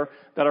there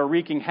that are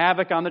wreaking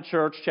havoc on the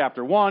church,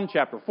 chapter 1,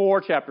 chapter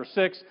 4, chapter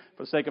 6.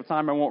 For the sake of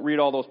time, I won't read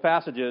all those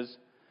passages.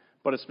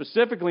 But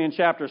specifically in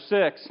chapter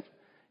 6,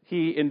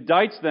 he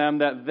indicts them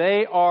that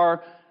they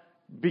are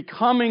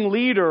becoming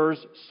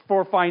leaders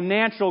for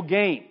financial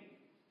gain.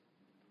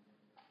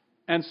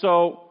 And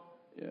so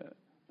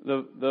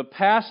the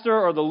pastor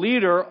or the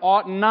leader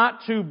ought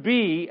not to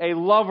be a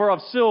lover of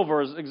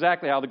silver, is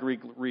exactly how the Greek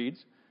reads.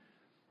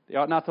 They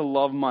ought not to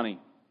love money.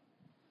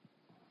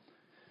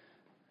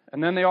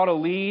 And then they ought to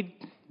lead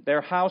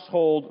their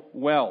household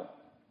well.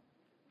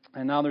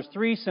 And now there's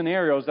 3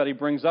 scenarios that he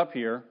brings up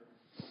here.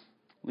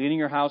 Leading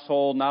your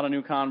household, not a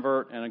new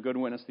convert, and a good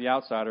witness to the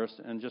outsiders.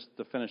 And just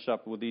to finish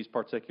up with these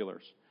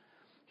particulars.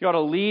 He ought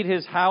to lead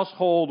his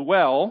household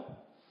well.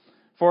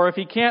 For if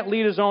he can't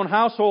lead his own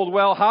household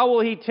well, how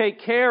will he take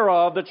care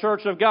of the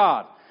church of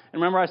God?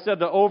 And remember I said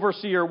the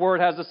overseer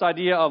word has this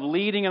idea of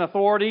leading in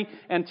authority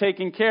and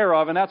taking care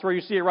of. And that's where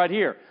you see it right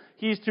here.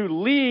 He's to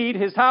lead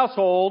his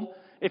household.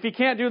 If he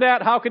can't do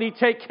that, how can he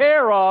take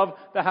care of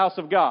the house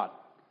of God?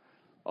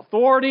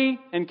 Authority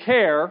and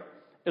care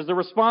is the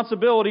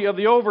responsibility of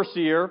the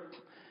overseer,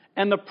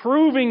 and the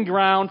proving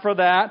ground for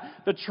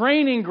that, the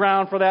training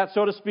ground for that,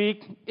 so to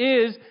speak,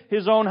 is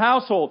his own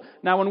household.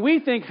 Now, when we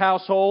think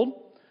household,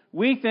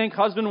 we think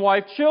husband,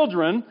 wife,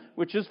 children,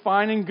 which is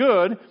fine and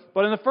good,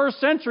 but in the first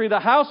century, the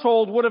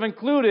household would have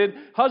included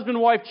husband,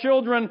 wife,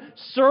 children,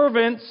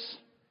 servants,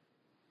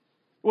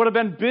 would have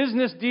been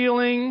business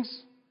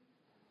dealings.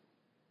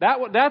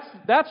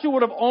 That's who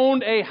would have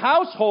owned a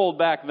household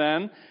back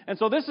then. And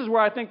so this is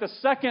where I think the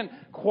second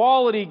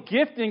quality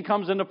gifting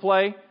comes into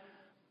play.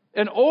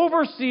 An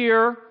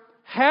overseer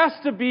has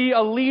to be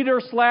a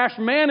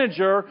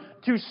leader/manager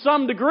to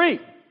some degree.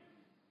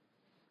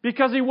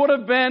 Because he would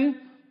have been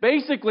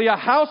basically a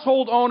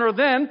household owner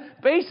then.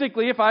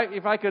 Basically, if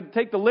I could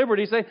take the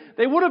liberty, say,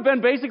 they would have been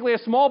basically a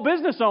small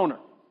business owner.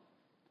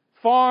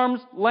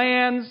 Farms,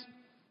 lands,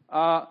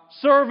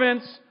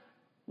 servants,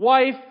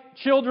 wife,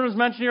 children is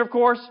mentioned here, of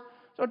course.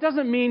 So it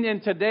doesn't mean in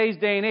today's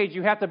day and age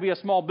you have to be a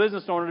small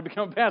business owner to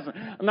become a pastor.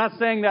 I'm not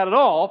saying that at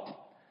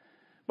all.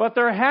 But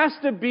there has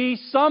to be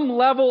some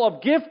level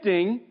of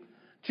gifting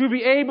to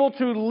be able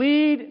to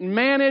lead,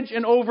 manage,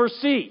 and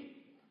oversee.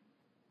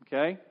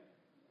 Okay?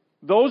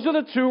 Those are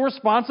the 2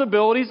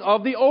 responsibilities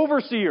of the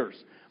overseers.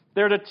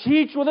 They're to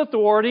teach with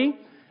authority,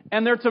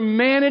 and they're to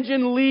manage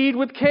and lead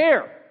with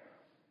care.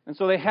 And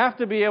so they have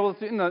to be able to,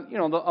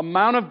 the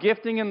amount of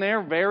gifting in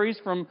there varies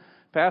from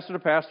pastor to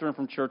pastor and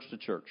from church to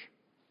church.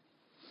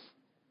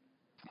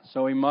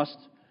 So he must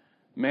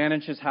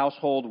manage his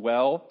household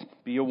well,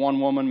 be a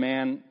one-woman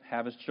man,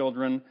 have his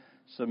children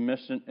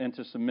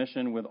into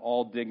submission with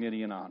all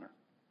dignity and honor.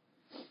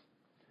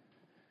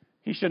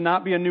 He should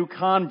not be a new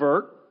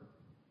convert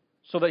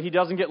so that he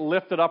doesn't get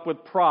lifted up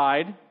with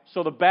pride.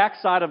 So the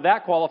backside of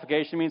that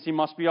qualification means he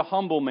must be a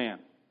humble man.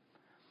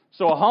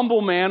 So a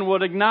humble man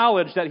would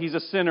acknowledge that he's a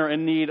sinner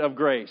in need of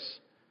grace.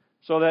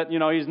 So that,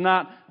 he's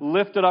not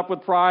lifted up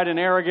with pride and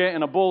arrogant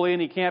and a bully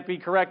and he can't be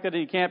corrected and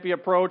he can't be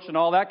approached and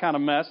all that kind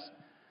of mess.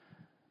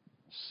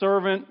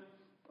 Servant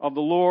of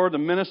the Lord, the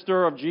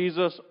minister of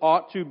Jesus,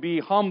 ought to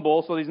be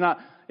humble so that he's not,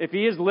 if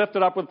he is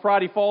lifted up with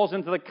pride, he falls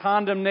into the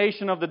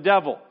condemnation of the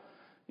devil.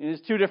 And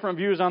there's 2 different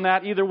views on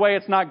that. Either way,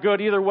 it's not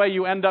good. Either way,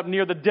 you end up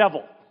near the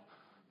devil.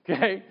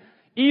 Okay?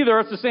 Either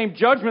it's the same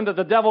judgment that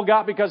the devil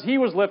got because he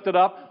was lifted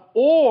up,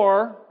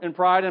 or in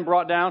pride and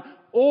brought down,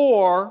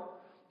 or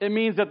it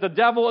means that the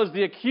devil is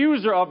the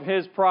accuser of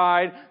his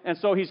pride, and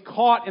so he's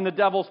caught in the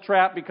devil's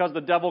trap because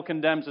the devil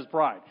condemns his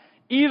pride.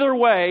 Either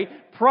way,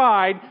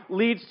 pride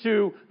leads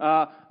to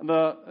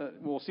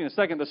we'll see in a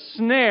second, the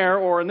snare,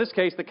 or in this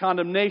case, the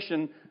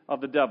condemnation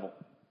of the devil.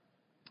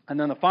 And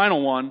then the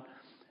final one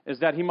is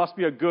that he must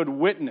be a good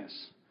witness.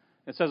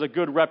 It says a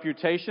good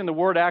reputation. The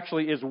word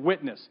actually is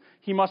witness.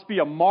 He must be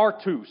a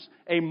martus,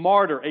 a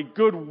martyr, a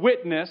good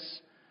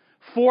witness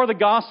for the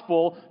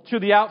gospel to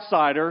the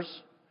outsiders,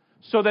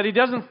 so that he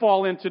doesn't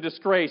fall into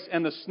disgrace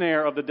and the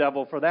snare of the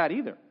devil for that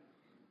either.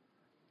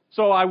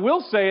 So I will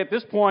say at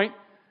this point,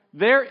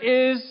 there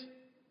is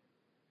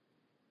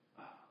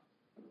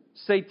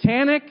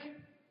satanically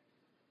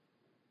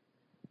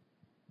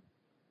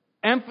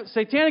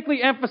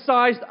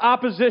emphasized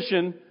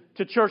opposition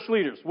to church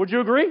leaders. Would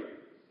you agree?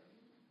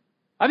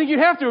 I think you'd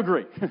have to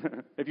agree.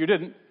 If you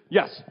didn't,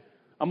 yes,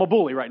 I'm a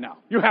bully right now.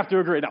 You have to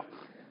agree now.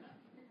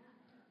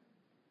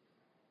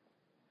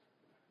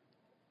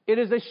 It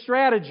is a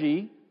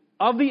strategy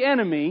of the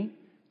enemy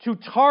to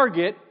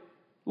target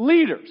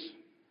leaders.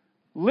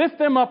 Lift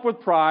them up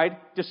with pride,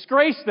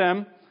 disgrace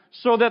them,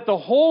 so that the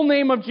whole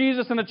name of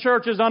Jesus in the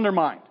church is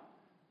undermined.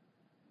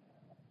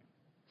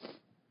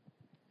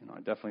 I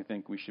definitely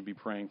think we should be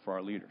praying for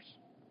our leaders.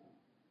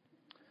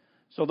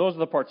 So those are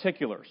the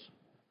particulars.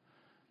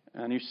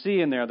 And you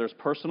see in there's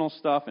personal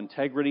stuff,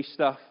 integrity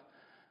stuff,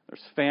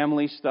 there's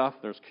family stuff,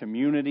 there's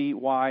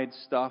community-wide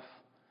stuff.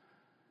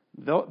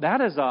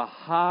 That is a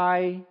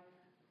high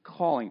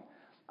calling.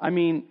 I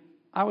mean,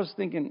 I was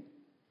thinking,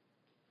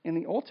 In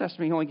the Old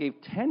Testament, he only gave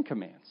 10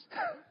 commands.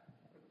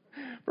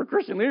 For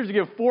Christian leaders to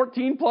give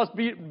 14 plus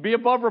be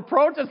above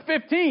reproach, that's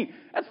 15.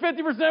 That's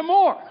 50%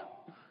 more.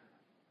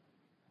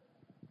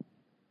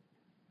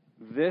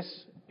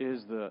 This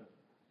is the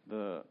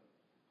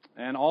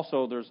and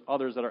also there's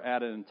others that are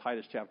added in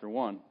Titus chapter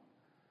 1.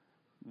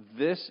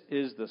 This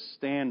is the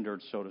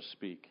standard, so to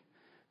speak.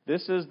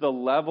 This is the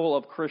level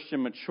of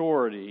Christian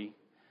maturity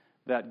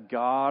that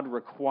God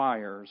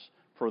requires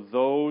for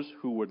those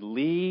who would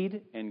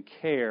lead and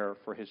care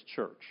for His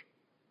church.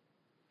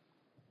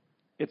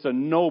 It's a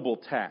noble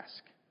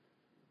task.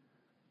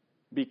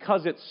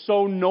 Because it's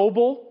so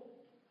noble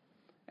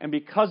and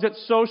because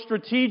it's so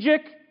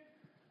strategic,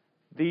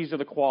 these are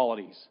the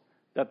qualities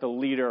that the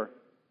leader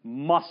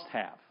must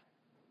have.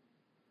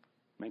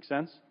 Make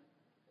sense?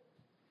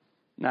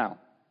 Now,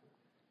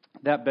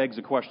 that begs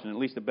a question, at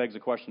least it begs a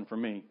question for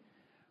me.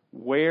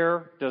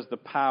 Where does the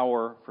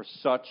power for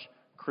such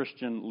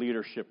Christian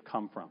leadership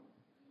come from?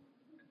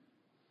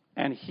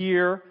 And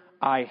here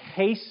I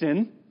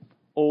hasten,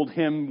 old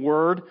hymn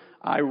word,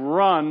 I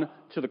run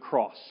to the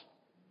cross.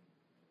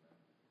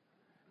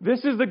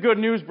 This is the good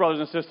news, brothers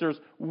and sisters.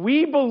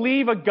 We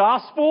believe a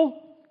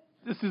gospel.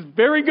 This is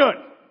very good.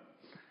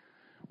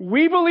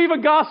 We believe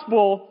a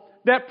gospel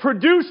that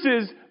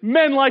produces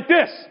men like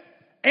this.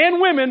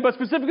 And women, but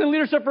specifically in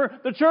leadership for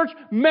the church,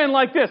 men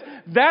like this.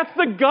 That's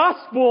the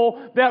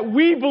gospel that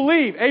we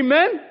believe.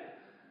 Amen?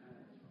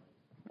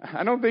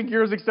 I don't think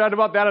you're as excited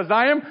about that as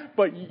I am,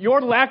 but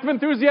your lack of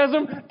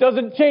enthusiasm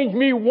doesn't change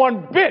me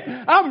one bit.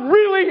 I'm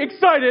really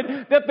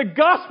excited that the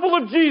gospel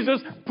of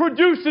Jesus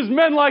produces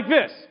men like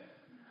this.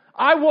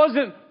 I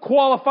wasn't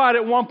qualified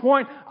at one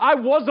point. I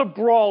was a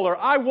brawler.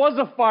 I was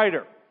a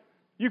fighter.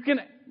 You can,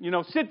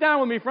 sit down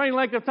with me for any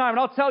length of time and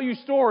I'll tell you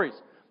stories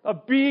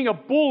of being a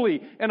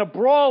bully and a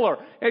brawler.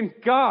 And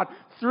God,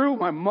 through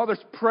my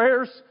mother's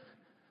prayers,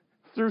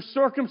 through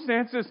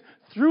circumstances,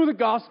 through the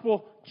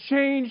gospel,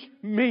 changed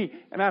me.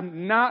 And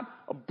I'm not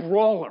a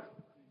brawler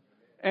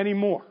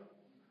anymore.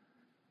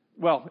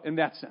 Well, in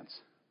that sense.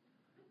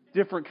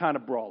 Different kind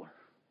of brawler.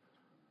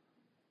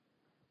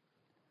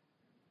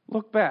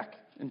 Look back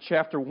in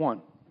chapter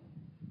 1.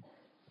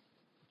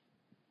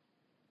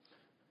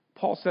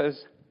 Paul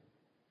says,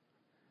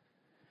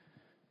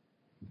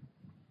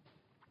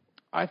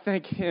 I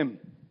thank Him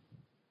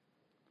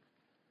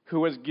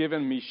who has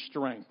given me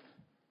strength,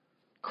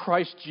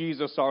 Christ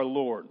Jesus our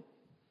Lord,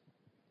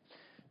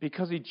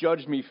 because He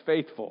judged me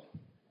faithful,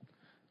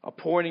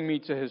 appointing me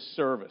to His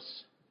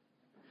service.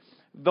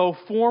 Though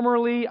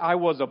formerly I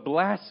was a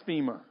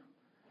blasphemer,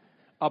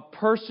 a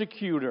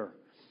persecutor,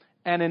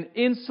 and an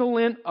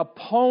insolent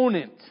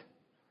opponent.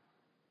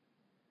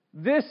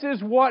 This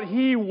is what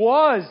he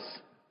was.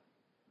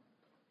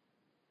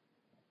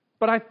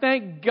 But I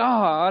thank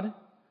God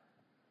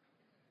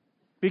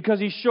because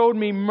He showed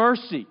me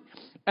mercy.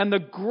 And the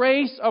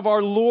grace of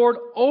our Lord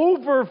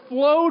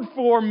overflowed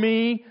for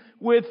me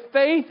with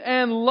faith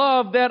and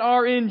love that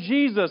are in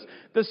Jesus.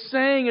 The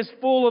saying is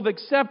full of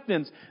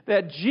acceptance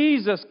that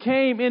Jesus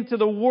came into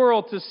the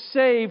world to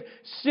save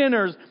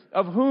sinners,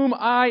 of whom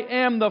I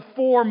am the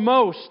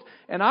foremost.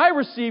 And I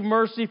receive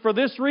mercy for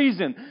this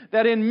reason,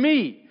 that in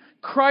me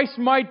Christ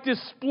might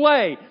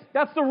display.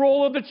 That's the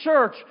role of the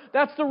church.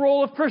 That's the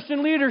role of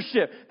Christian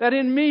leadership. That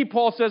in me,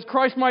 Paul says,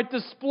 Christ might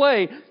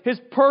display His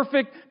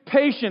perfect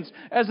patience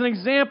as an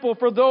example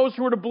for those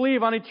who are to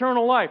believe on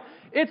eternal life.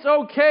 It's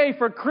okay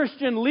for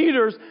Christian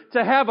leaders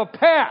to have a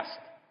past.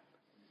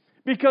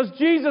 Because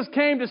Jesus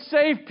came to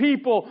save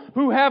people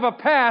who have a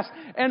past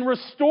and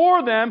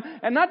restore them,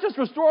 and not just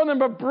restore them,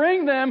 but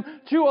bring them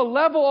to a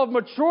level of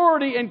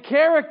maturity and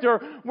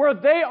character where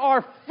they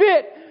are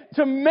fit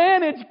to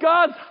manage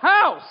God's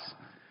house.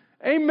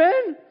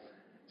 Amen?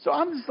 So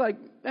I'm just like,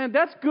 man,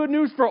 that's good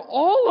news for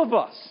all of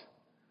us.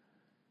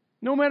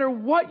 No matter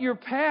what your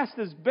past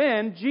has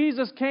been,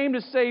 Jesus came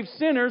to save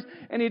sinners,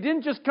 and He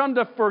didn't just come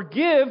to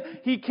forgive,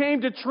 He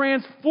came to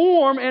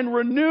transform and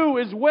renew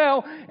as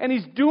well. And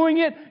He's doing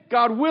it,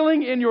 God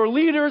willing, in your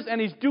leaders,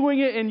 and He's doing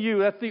it in you.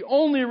 That's the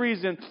only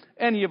reason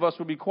any of us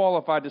would be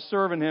qualified to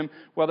serve in Him,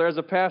 whether as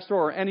a pastor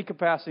or any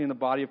capacity in the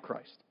body of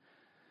Christ.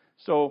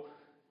 So,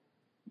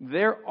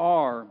 there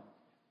are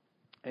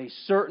a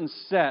certain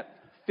set,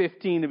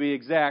 15 to be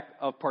exact,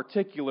 of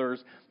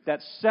particulars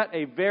that set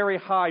a very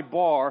high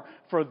bar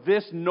for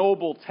this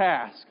noble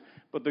task.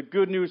 But the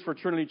good news for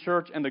Trinity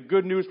Church and the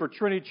good news for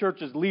Trinity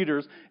Church's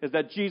leaders is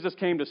that Jesus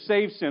came to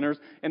save sinners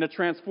and to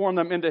transform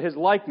them into His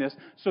likeness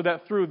so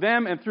that through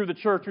them and through the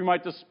church we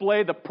might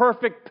display the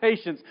perfect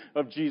patience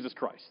of Jesus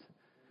Christ.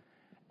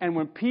 And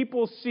when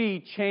people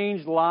see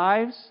changed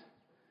lives,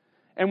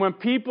 and when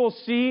people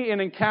see and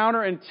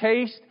encounter and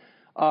taste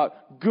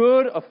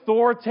good,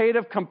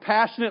 authoritative,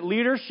 compassionate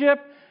leadership,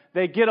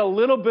 they get a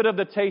little bit of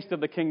the taste of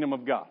the kingdom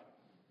of God.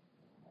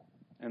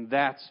 And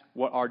that's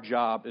what our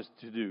job is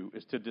to do,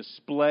 is to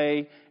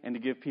display and to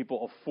give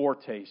people a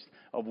foretaste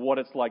of what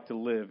it's like to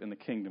live in the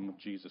kingdom of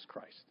Jesus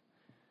Christ.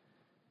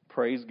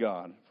 Praise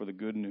God for the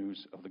good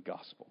news of the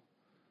gospel.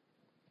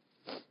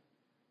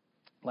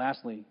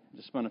 Lastly,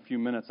 just spend a few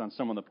minutes on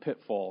some of the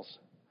pitfalls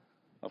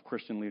of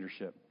Christian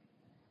leadership.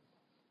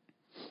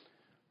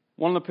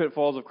 One of the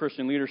pitfalls of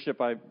Christian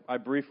leadership, I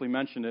briefly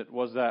mentioned it,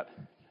 was that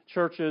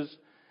churches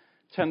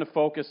tend to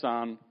focus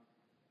on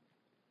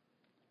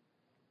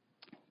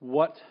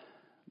what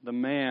the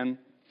man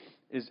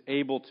is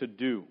able to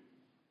do.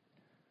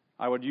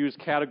 I would use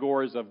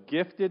categories of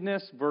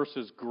giftedness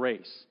versus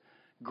grace.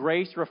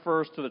 Grace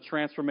refers to the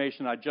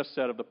transformation I just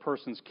said of the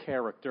person's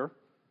character.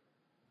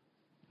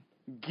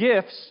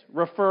 Gifts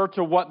refer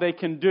to what they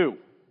can do.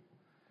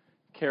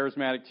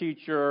 Charismatic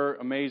teacher,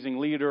 amazing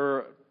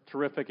leader,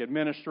 terrific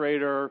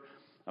administrator,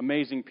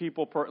 amazing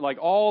people, like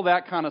all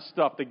that kind of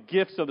stuff, the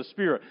gifts of the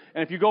Spirit.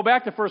 And if you go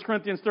back to 1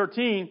 Corinthians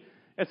 13,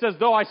 it says,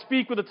 though I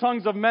speak with the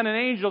tongues of men and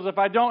angels, if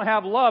I don't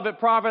have love, it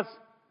profits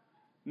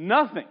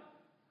nothing.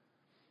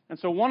 And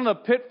so one of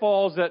the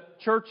pitfalls that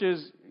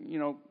churches,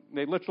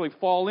 they literally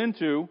fall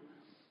into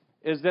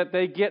is that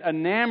they get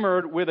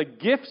enamored with a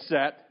gift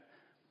set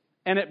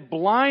and it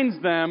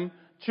blinds them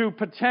to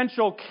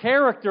potential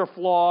character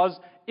flaws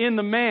in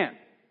the man.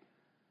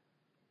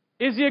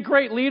 Is he a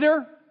great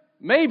leader?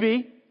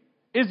 Maybe.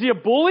 Is he a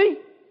bully?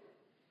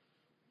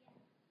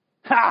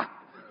 Ha!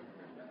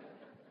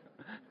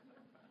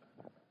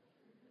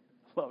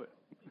 Love it.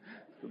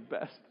 It's the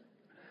best.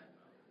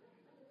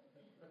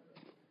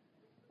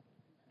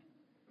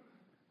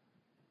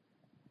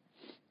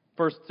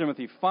 1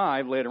 Timothy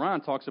 5 later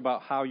on talks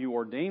about how you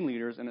ordain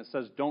leaders, and it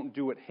says don't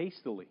do it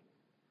hastily.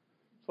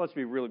 So let's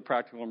be really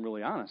practical and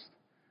really honest.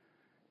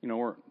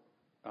 We're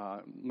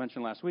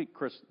mentioned last week,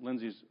 Chris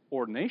Lindsay's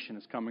ordination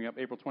is coming up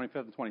April 25th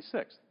and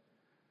 26th.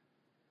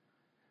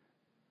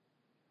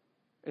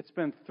 It's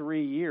been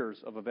 3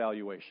 years of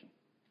evaluation.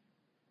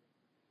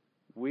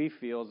 We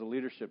feel as a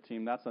leadership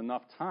team that's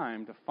enough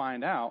time to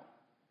find out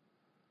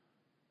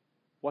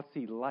what's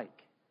he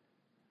like.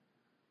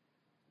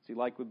 What's he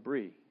like with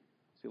Bree?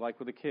 What's he like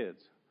with the kids?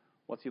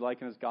 What's he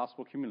like in his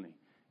gospel community?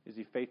 Is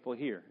he faithful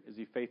here? Is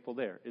he faithful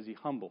there? Is he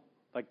humble?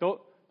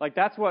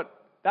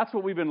 That's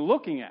what we've been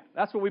looking at.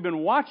 That's what we've been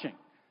watching.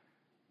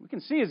 We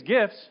can see his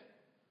gifts,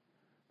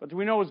 but do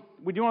we know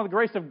the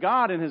grace of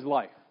God in his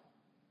life?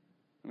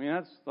 I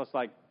mean, that's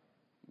like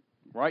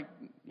right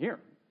here,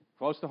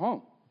 close to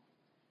home.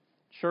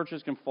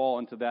 Churches can fall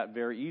into that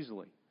very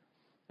easily.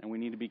 And we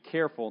need to be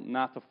careful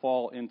not to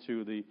fall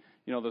into the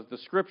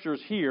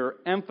scriptures here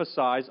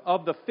emphasize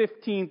of the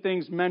 15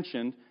 things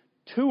mentioned,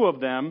 2 of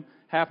them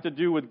have to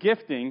do with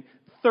gifting,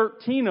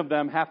 13 of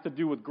them have to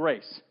do with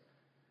grace.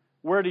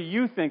 Where do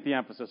you think the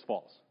emphasis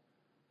falls?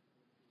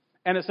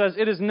 And it says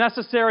it is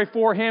necessary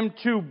for him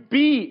to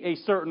be a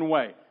certain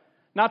way,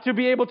 not to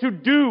be able to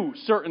do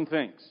certain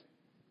things.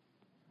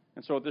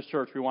 And so at this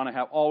church, we want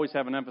to always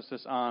have an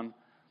emphasis on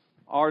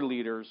our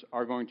leaders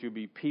are going to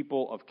be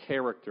people of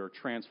character,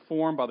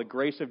 transformed by the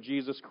grace of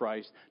Jesus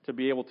Christ to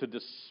be able to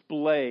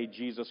display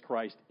Jesus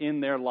Christ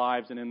in their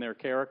lives and in their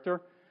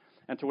character.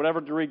 And to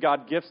whatever degree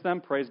God gifts them,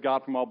 praise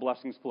God from all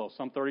blessings flow.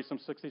 Some 30, some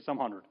 60, some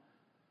 100.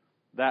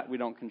 That we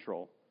don't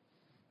control.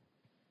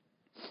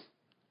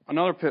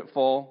 Another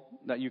pitfall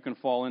that you can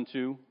fall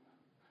into,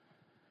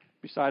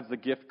 besides the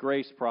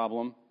gift-grace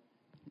problem,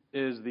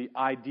 is the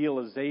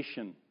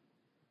idealization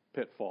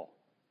pitfall.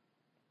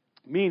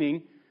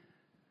 Meaning,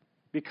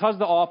 because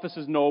the office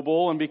is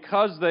noble and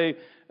because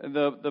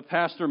the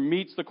pastor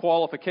meets the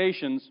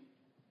qualifications,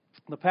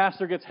 the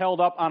pastor gets held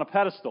up on a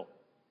pedestal.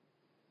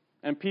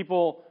 And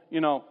people,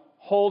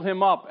 hold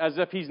him up as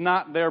if he's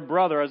not their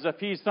brother, as if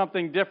he's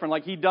something different,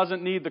 like he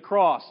doesn't need the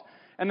cross.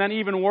 And then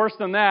even worse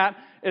than that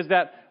is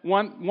that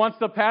once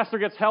the pastor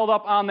gets held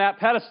up on that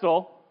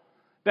pedestal,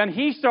 then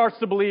he starts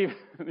to believe,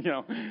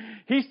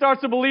 he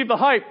starts to believe the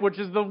hype,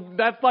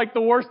 that's like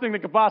the worst thing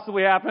that could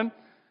possibly happen.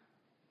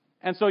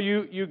 And so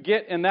you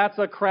get, and that's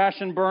a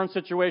crash and burn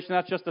situation.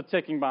 That's just a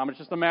ticking bomb. It's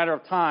just a matter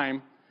of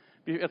time.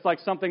 It's like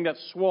something that's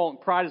swollen.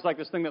 Pride is like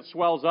this thing that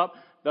swells up.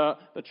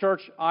 The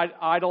church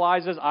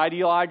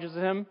idealizes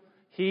him.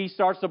 He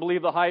starts to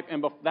believe the hype,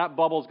 and that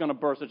bubble is going to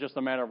burst. It's just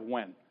a matter of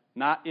when.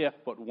 Not if,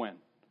 but when.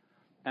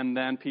 And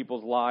then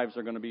people's lives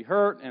are going to be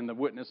hurt, and the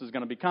witness is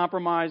going to be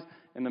compromised,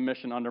 and the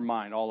mission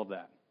undermined, all of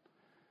that.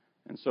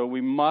 And so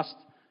we must,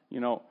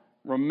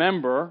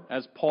 remember,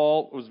 as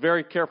Paul was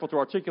very careful to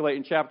articulate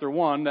in chapter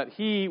 1, that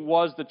he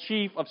was the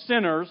chief of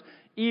sinners,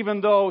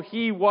 even though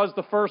he was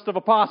the first of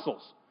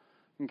apostles.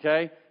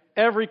 Okay?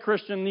 Every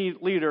Christian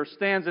leader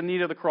stands in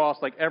need of the cross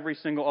like every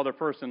single other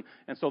person.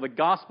 And so the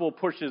gospel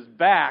pushes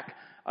back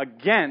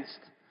against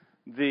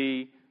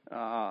this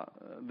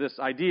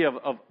idea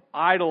of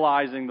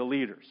idolizing the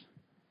leaders.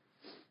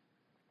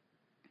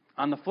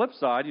 On the flip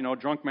side, a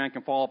drunk man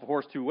can fall off a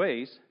horse 2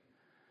 ways.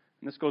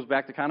 And this goes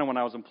back to kind of when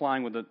I was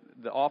implying with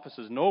the office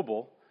is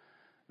noble.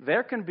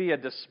 There can be a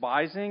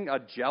despising, a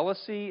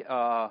jealousy,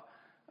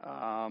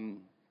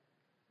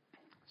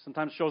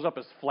 sometimes shows up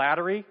as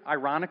flattery,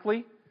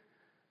 ironically,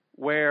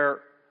 where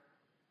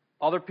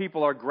other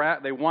people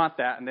they want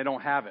that and they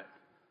don't have it.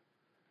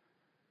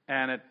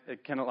 And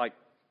it can like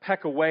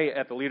peck away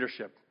at the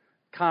leadership.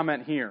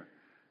 Comment here,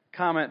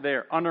 comment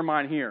there,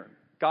 undermine here,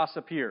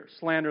 gossip here,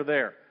 slander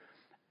there.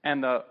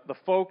 and the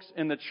folks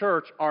in the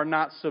church are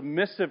not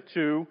submissive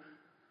to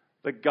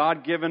the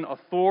God-given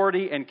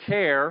authority and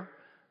care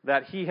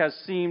that He has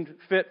seemed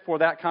fit for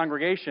that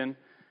congregation,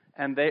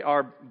 and they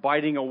are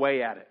biting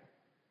away at it.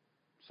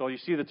 So you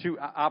see the two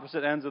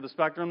opposite ends of the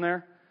spectrum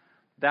there?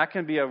 That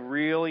can be a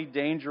really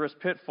dangerous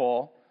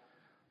pitfall,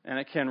 and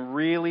it can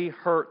really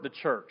hurt the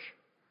church.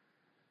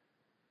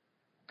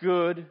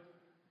 Good,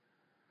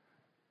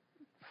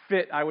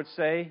 fit, I would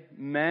say,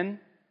 men.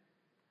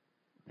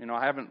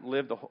 I haven't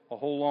lived a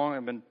whole long.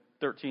 I've been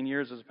 13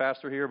 years as a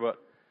pastor here,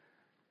 but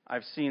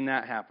I've seen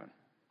that happen.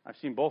 I've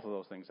seen both of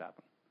those things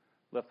happen.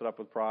 Lifted up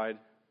with pride,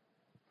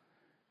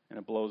 and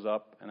it blows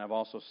up. And I've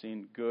also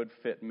seen good,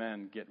 fit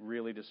men get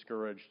really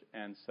discouraged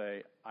and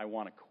say, I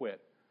want to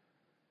quit,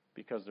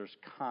 because there's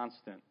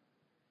constant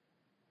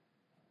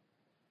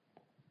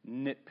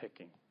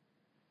nitpicking,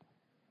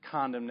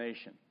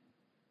 condemnation.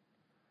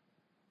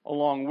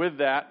 Along with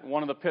that,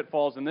 one of the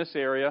pitfalls in this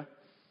area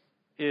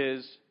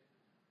is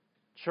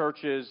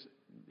churches,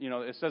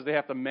 it says they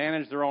have to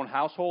manage their own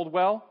household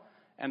well,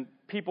 and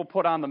people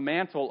put on the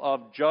mantle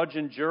of judge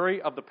and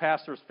jury of the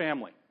pastor's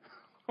family.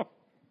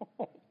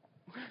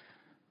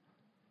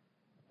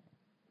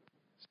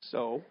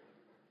 So,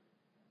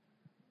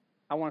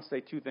 I want to say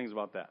two things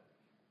about that.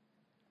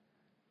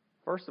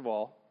 First of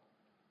all,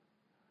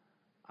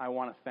 I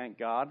want to thank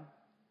God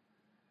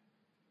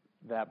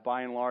that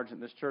by and large in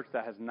this church,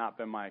 that has not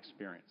been my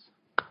experience.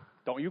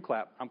 Don't you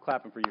clap. I'm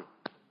clapping for you.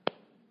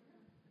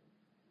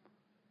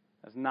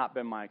 Has not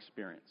been my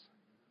experience.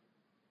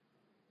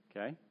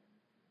 Okay?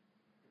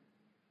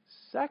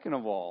 Second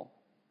of all,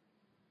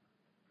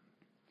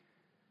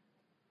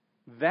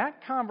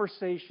 that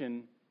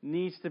conversation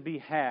needs to be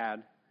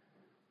had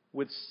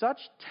with such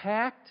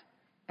tact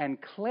and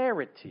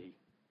clarity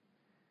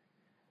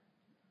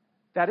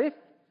that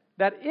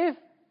if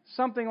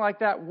something like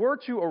that were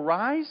to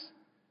arise,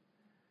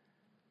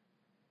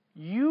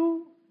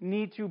 you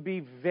need to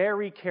be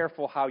very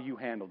careful how you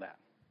handle that.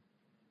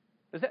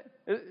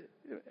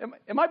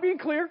 Am I being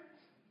clear?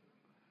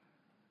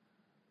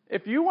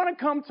 If you want to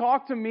come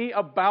talk to me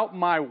about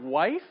my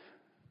wife,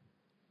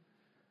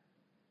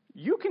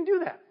 you can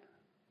do that.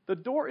 The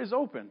door is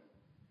open.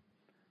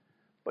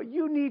 But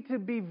you need to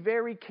be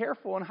very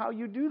careful on how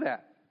you do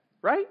that,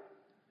 right?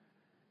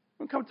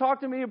 When come talk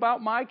to me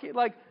about my kid,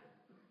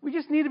 we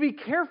just need to be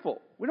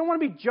careful. We don't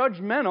want to be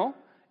judgmental.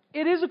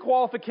 It is a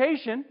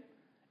qualification.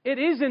 It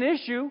is an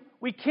issue.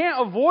 We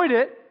can't avoid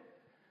it.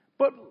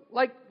 But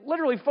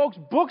literally, folks,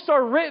 books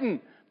are written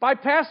by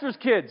pastors'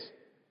 kids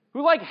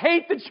who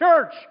hate the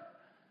church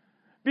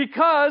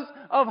because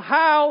of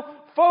how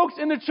folks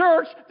in the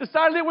church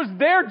decided it was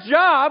their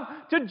job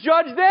to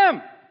judge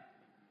them.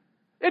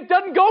 It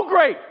doesn't go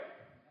great.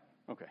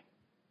 Okay.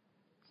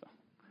 So,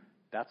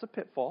 that's a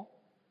pitfall.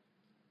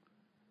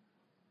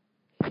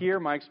 Here,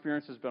 my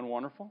experience has been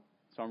wonderful.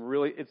 So I'm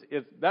really,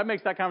 that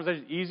makes that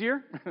conversation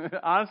easier.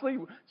 Honestly,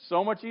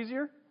 so much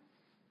easier.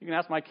 You can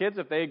ask my kids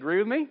if they agree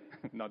with me.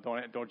 No,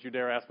 don't you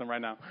dare ask them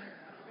right now.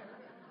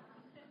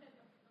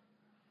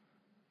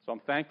 So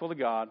I'm thankful to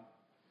God,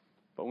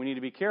 but we need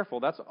to be careful.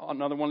 That's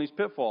another one of these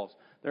pitfalls.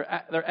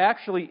 There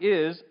actually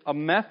is a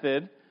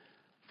method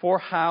for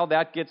how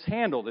that gets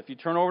handled. If you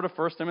turn over to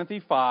 1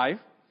 Timothy 5,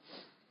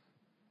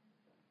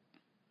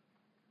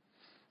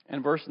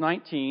 and verse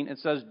 19, it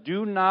says,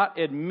 "Do not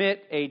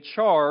admit a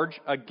charge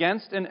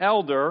against an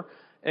elder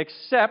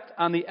except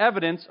on the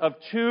evidence of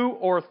 2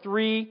 or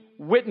 3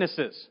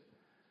 witnesses."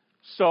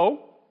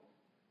 So,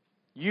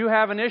 you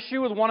have an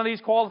issue with one of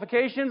these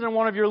qualifications and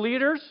one of your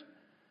leaders,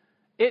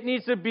 it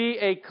needs to be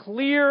a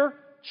clear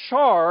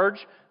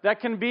charge that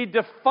can be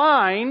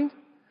defined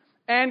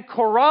and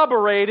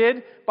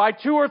corroborated by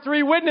 2 or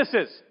 3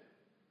 witnesses.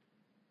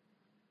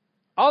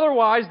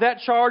 Otherwise, that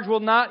charge will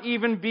not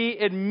even be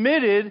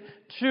admitted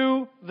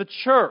to the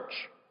church.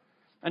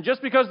 And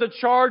just because the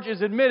charge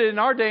is admitted in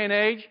our day and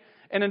age,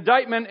 an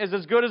indictment is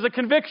as good as a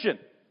conviction.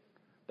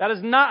 That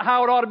is not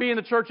how it ought to be in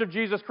the Church of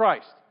Jesus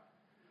Christ.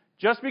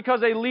 Just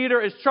because a leader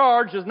is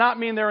charged does not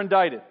mean they're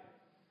indicted.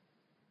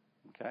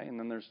 Okay, and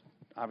then there's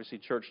obviously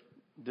church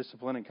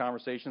discipline and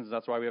conversations.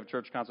 That's why we have a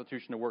church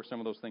constitution to work some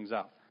of those things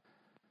out.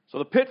 So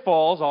the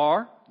pitfalls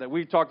are, that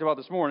we've talked about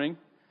this morning,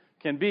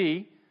 can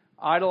be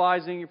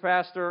idolizing your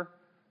pastor,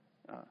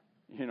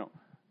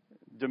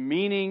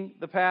 demeaning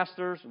the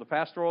pastors or the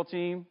pastoral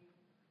team,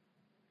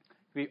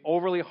 can be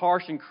overly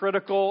harsh and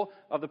critical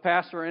of the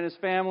pastor and his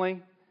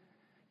family,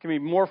 can be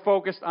more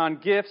focused on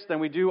gifts than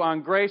we do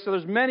on grace. So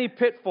there's many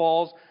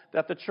pitfalls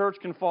that the church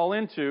can fall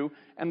into,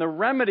 and the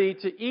remedy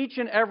to each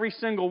and every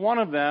single one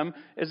of them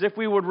is if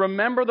we would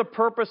remember the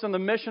purpose and the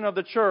mission of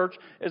the church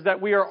is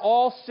that we are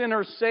all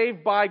sinners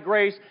saved by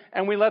grace,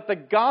 and we let the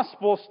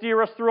gospel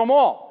steer us through them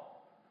all.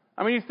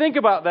 I mean, you think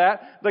about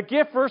that, the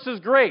gift versus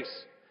grace.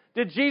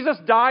 Did Jesus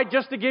die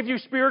just to give you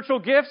spiritual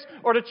gifts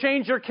or to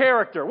change your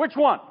character? Which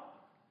one?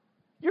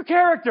 Your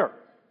character.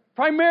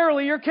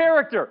 Primarily your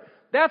character.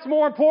 That's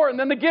more important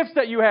than the gifts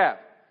that you have.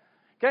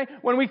 Okay?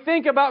 When we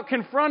think about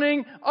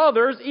confronting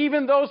others,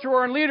 even those who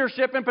are in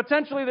leadership and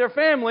potentially their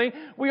family,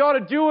 we ought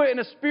to do it in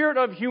a spirit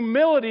of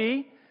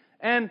humility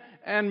and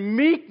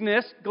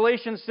meekness,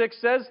 Galatians 6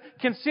 says,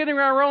 considering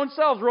our own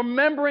selves,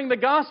 remembering the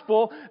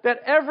gospel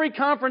that every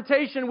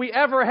confrontation we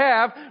ever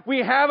have, we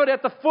have it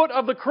at the foot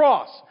of the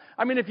cross.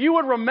 I mean, if you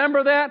would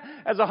remember that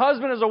as a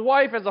husband, as a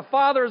wife, as a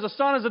father, as a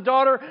son, as a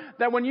daughter,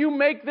 that when you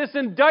make this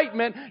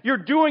indictment, you're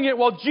doing it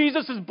while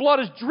Jesus' blood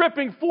is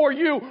dripping for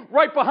you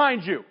right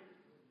behind you.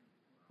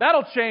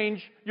 That'll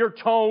change your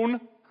tone.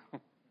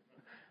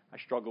 I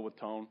struggle with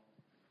tone.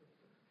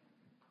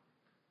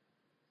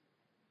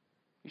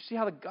 You see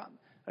how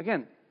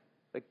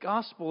the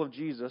gospel of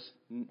Jesus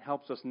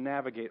helps us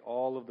navigate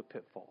all of the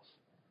pitfalls.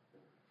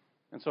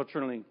 And so,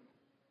 Trinity,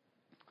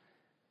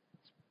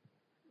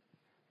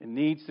 it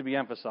needs to be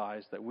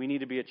emphasized that we need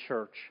to be a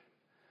church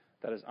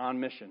that is on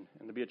mission.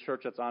 And to be a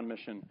church that's on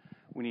mission,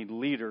 we need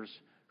leaders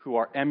who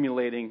are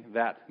emulating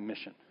that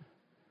mission.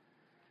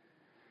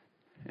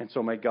 And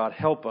so may God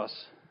help us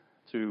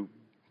to,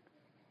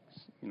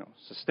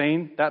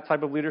 sustain that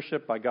type of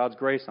leadership by God's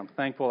grace. I'm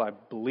thankful. I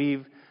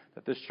believe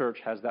that this church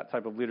has that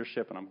type of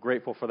leadership, and I'm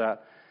grateful for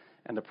that.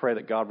 And to pray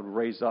that God would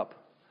raise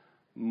up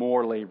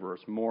more laborers,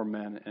 more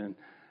men, and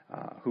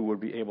who would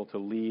be able to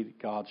lead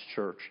God's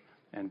church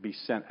and be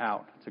sent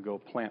out to go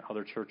plant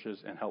other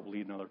churches and help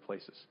lead in other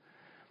places.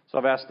 So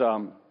I've asked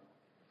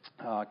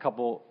a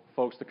couple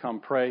folks to come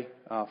pray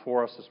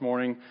for us this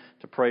morning,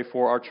 to pray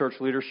for our church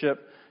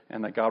leadership,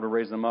 and that God would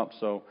raise them up.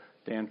 So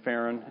Dan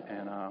Farron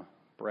and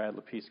Brad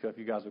Lepiska, if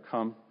you guys would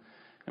come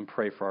and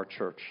pray for our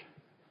church.